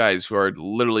got 2 guys who are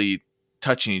literally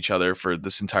touching each other for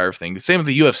this entire thing. Same with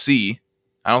the UFC.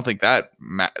 I don't think that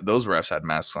those refs had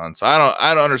masks on. So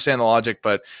I don't understand the logic,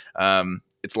 but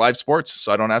it's live sports,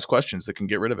 so I don't ask questions that can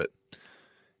get rid of it.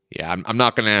 Yeah, I'm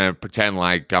not going to pretend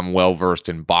like I'm well-versed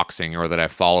in boxing or that I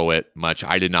follow it much.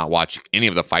 I did not watch any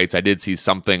of the fights. I did see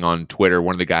something on Twitter.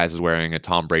 One of the guys is wearing a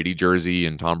Tom Brady jersey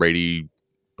and Tom Brady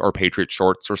or Patriot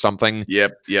shorts or something.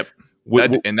 Yep.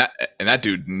 That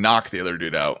dude knocked the other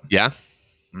dude out. Yeah?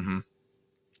 Mm-hmm.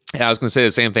 Yeah, I was going to say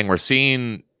the same thing. We're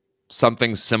seeing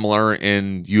something similar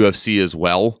in UFC as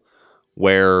well,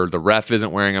 where the ref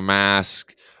isn't wearing a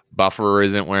mask, buffer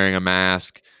isn't wearing a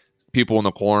mask, people in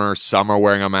the corner, some are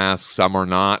wearing a mask, some are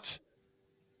not.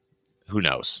 Who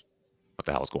knows what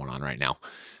the hell is going on right now?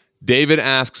 David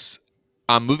asks,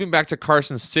 I'm moving back to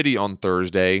Carson City on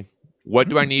Thursday. What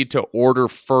do I need to order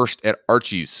first at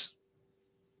Archie's?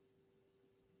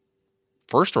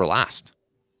 First or last?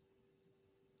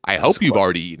 I hope you've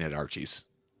already eaten at Archie's.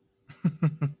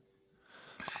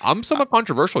 I'm somewhat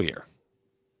controversial here.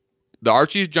 The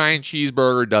Archie's Giant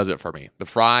Cheeseburger does it for me. The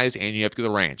fries, and you have to get the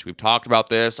ranch. We've talked about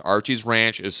this. Archie's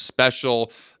Ranch is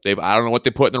special. I don't know what they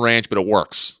put in the ranch, but it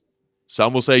works.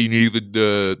 Some will say you need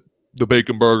the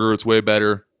bacon burger. It's way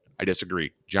better. I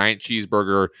disagree. Giant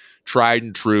Cheeseburger, tried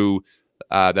and true.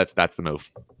 That's the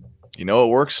move. You know it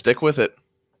works. Stick with it.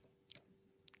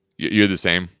 You're the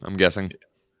same, I'm guessing.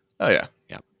 Oh, yeah.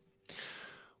 Yeah.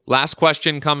 Last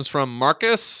question comes from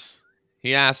Marcus.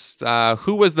 He asked,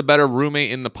 who was the better roommate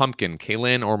in the pumpkin,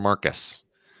 Kaylin or Marcus?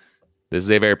 This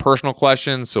is a very personal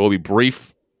question, so we'll be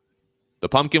brief. The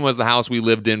pumpkin was the house we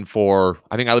lived in for,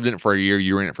 I think I lived in it for a year.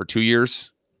 You were in it for 2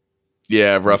 years.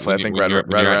 Yeah, roughly. I think right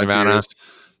around 2 years.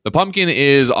 The pumpkin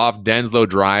is off Denslow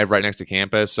Drive, right next to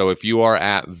campus. So if you are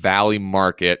at Valley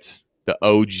Market, the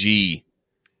OG,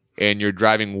 and you're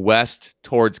driving west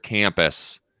towards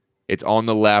campus, it's on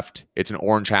the left. It's an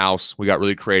orange house. We got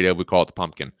really creative. We call it the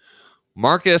pumpkin.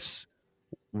 Marcus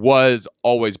was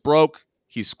always broke.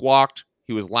 He squawked.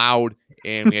 He was loud,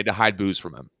 and we had to hide booze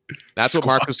from him. That's what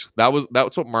Marcus.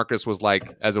 That's what Marcus was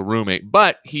like as a roommate.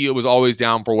 But he was always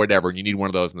down for whatever. And you need one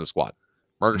of those in the squad.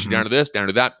 Marcus, you down to this, down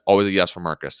to that. Always a yes for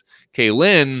Marcus.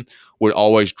 Kaylin would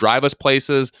always drive us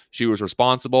places. She was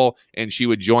responsible, and she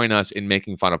would join us in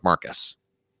making fun of Marcus.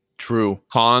 True.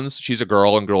 Cons, she's a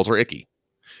girl, and girls are icky.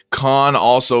 Con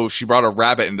also, she brought a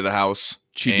rabbit into the house.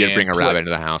 She did bring a rabbit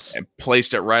into the house. And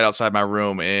placed it right outside my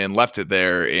room and left it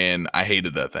there, and I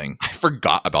hated that thing. I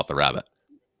forgot about the rabbit.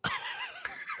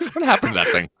 What happened to that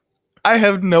thing? I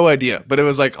have no idea, but it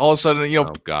was like all of a sudden, you know,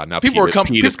 oh God, now people were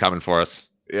coming. Pete is coming for us.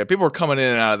 Yeah, people were coming in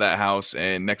and out of that house,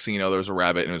 and next thing you know, there was a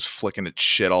rabbit, and it was flicking its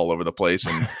shit all over the place,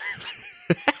 and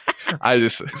I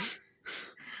just,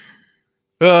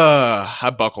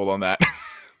 I buckled on that.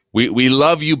 We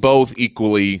love you both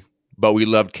equally, but we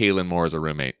loved Kaylin more as a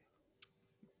roommate.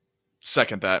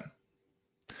 Second that.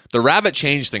 The rabbit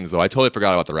changed things, though. I totally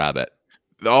forgot about the rabbit.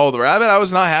 Oh, the rabbit I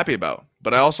was not happy about.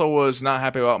 But I also was not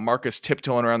happy about Marcus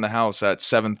tiptoeing around the house at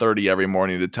 7:30 every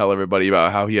morning to tell everybody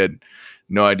about how he had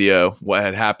no idea what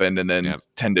had happened and then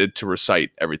tended to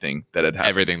recite everything that had happened.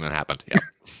 Everything that happened,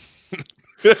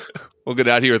 yeah. We'll get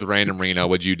out here with Random Reno.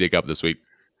 What'd you dig up this week?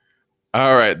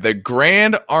 All right. The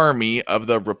Grand Army of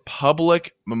the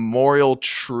Republic Memorial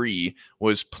Tree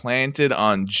was planted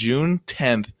on June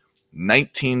 10th,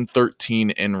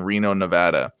 1913 in Reno,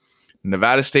 Nevada.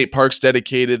 Nevada State Parks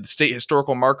dedicated the state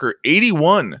historical marker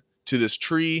 81 to this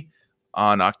tree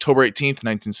on October 18th,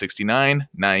 1969.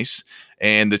 Nice.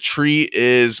 And the tree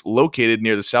is located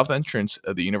near the south entrance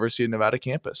of the University of Nevada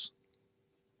campus.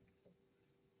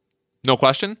 No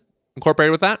question?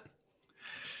 Incorporated with that?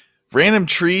 Random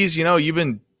trees, you know, you've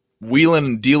been wheeling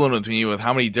and dealing with me with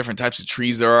how many different types of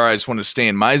trees there are. I just wanted to stay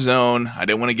in my zone. I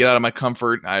didn't want to get out of my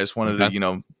comfort. I just wanted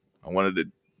to, I wanted it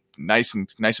nice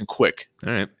and quick.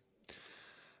 All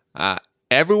right.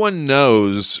 Everyone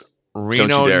knows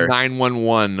Reno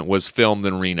 911 was filmed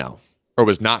in Reno, or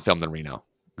was not filmed in Reno.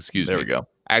 Excuse me. There we go.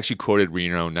 I actually quoted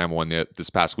Reno 911 this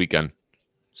past weekend.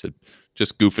 Said,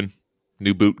 just goofing.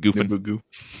 New boot goofing.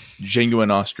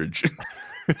 Genuine ostrich.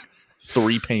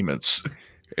 3 payments.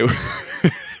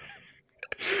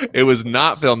 It was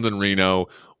not filmed in Reno.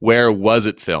 Where was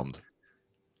it filmed?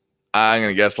 I'm going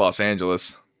to guess Los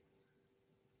Angeles.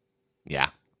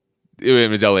 Yeah. It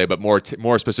was LA, but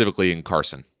more specifically in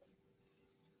Carson.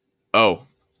 Oh.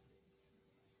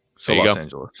 So Los go.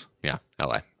 Angeles. Yeah,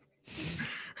 LA.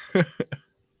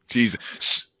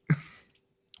 Jesus.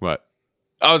 What?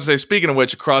 I was going to say, speaking of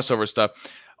which, crossover stuff,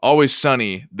 Always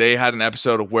Sunny, they had an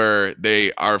episode where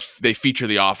they feature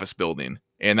the office building,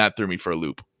 and that threw me for a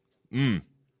loop.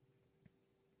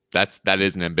 That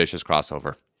is an ambitious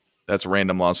crossover. That's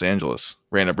random Los Angeles,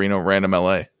 random Reno, random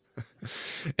LA.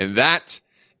 And that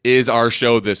is our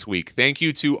show this week. Thank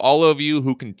you to all of you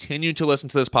who continue to listen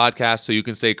to this podcast so you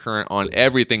can stay current on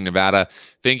everything Nevada.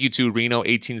 Thank you to Reno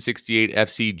 1868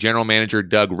 FC General Manager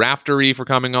Doug Raftery for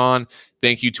coming on.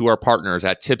 Thank you to our partners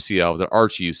at Tipsy Elves, at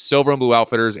Archie's, Silver and Blue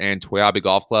Outfitters, and Toyabe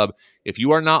Golf Club. If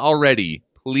you are not already,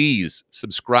 please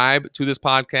subscribe to this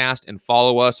podcast and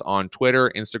follow us on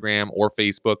Twitter, Instagram, or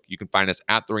Facebook. You can find us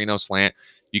at The Reno Slant.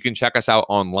 You can check us out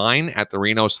online at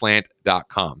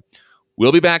therenoslant.com.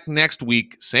 We'll be back next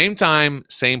week, same time,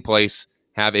 same place.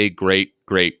 Have a great,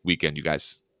 great weekend, you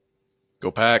guys. Go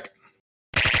Pack.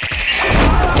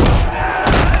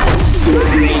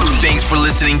 Thanks for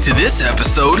listening to this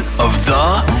episode of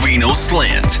The Reno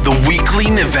Slant, the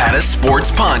weekly Nevada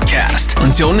sports podcast.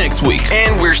 Until next week.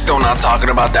 And we're still not talking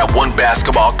about that one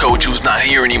basketball coach who's not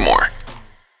here anymore.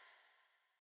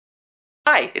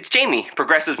 Hi, it's Jamie,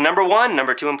 Progressive number 1,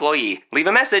 number 2 employee. Leave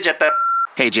a message at the...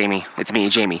 Hey, Jamie, it's me,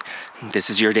 Jamie. This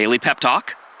is your daily pep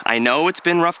talk. I know it's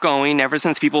been rough going ever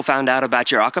since people found out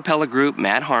about your a cappella group,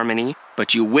 Mad Harmony,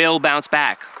 but you will bounce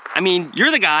back. I mean,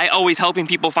 you're the guy always helping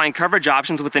people find coverage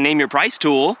options with the Name Your Price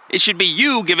tool. It should be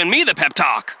you giving me the pep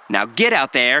talk. Now get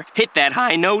out there, hit that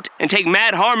high note, and take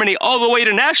Mad Harmony all the way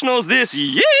to nationals this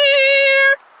year!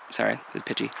 Sorry, it's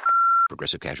pitchy.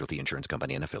 Progressive Casualty Insurance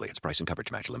Company and Affiliates. Price and coverage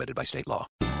match limited by state law.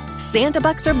 Santa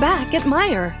Bucks are back at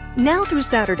Meijer. Now through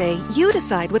Saturday, you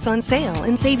decide what's on sale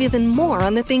and save even more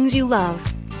on the things you love.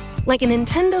 Like a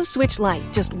Nintendo Switch Lite,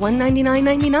 just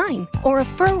 $199.99. Or a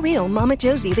fur-real Mama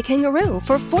Josie the Kangaroo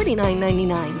for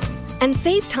 $49.99. And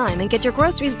save time and get your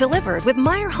groceries delivered with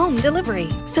Meijer Home Delivery,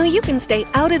 so you can stay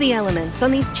out of the elements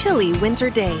on these chilly winter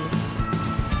days.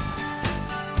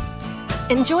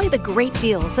 Enjoy the great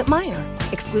deals at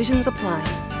Meijer. Exclusions apply.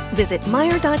 Visit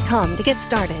Meijer.com to get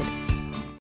started.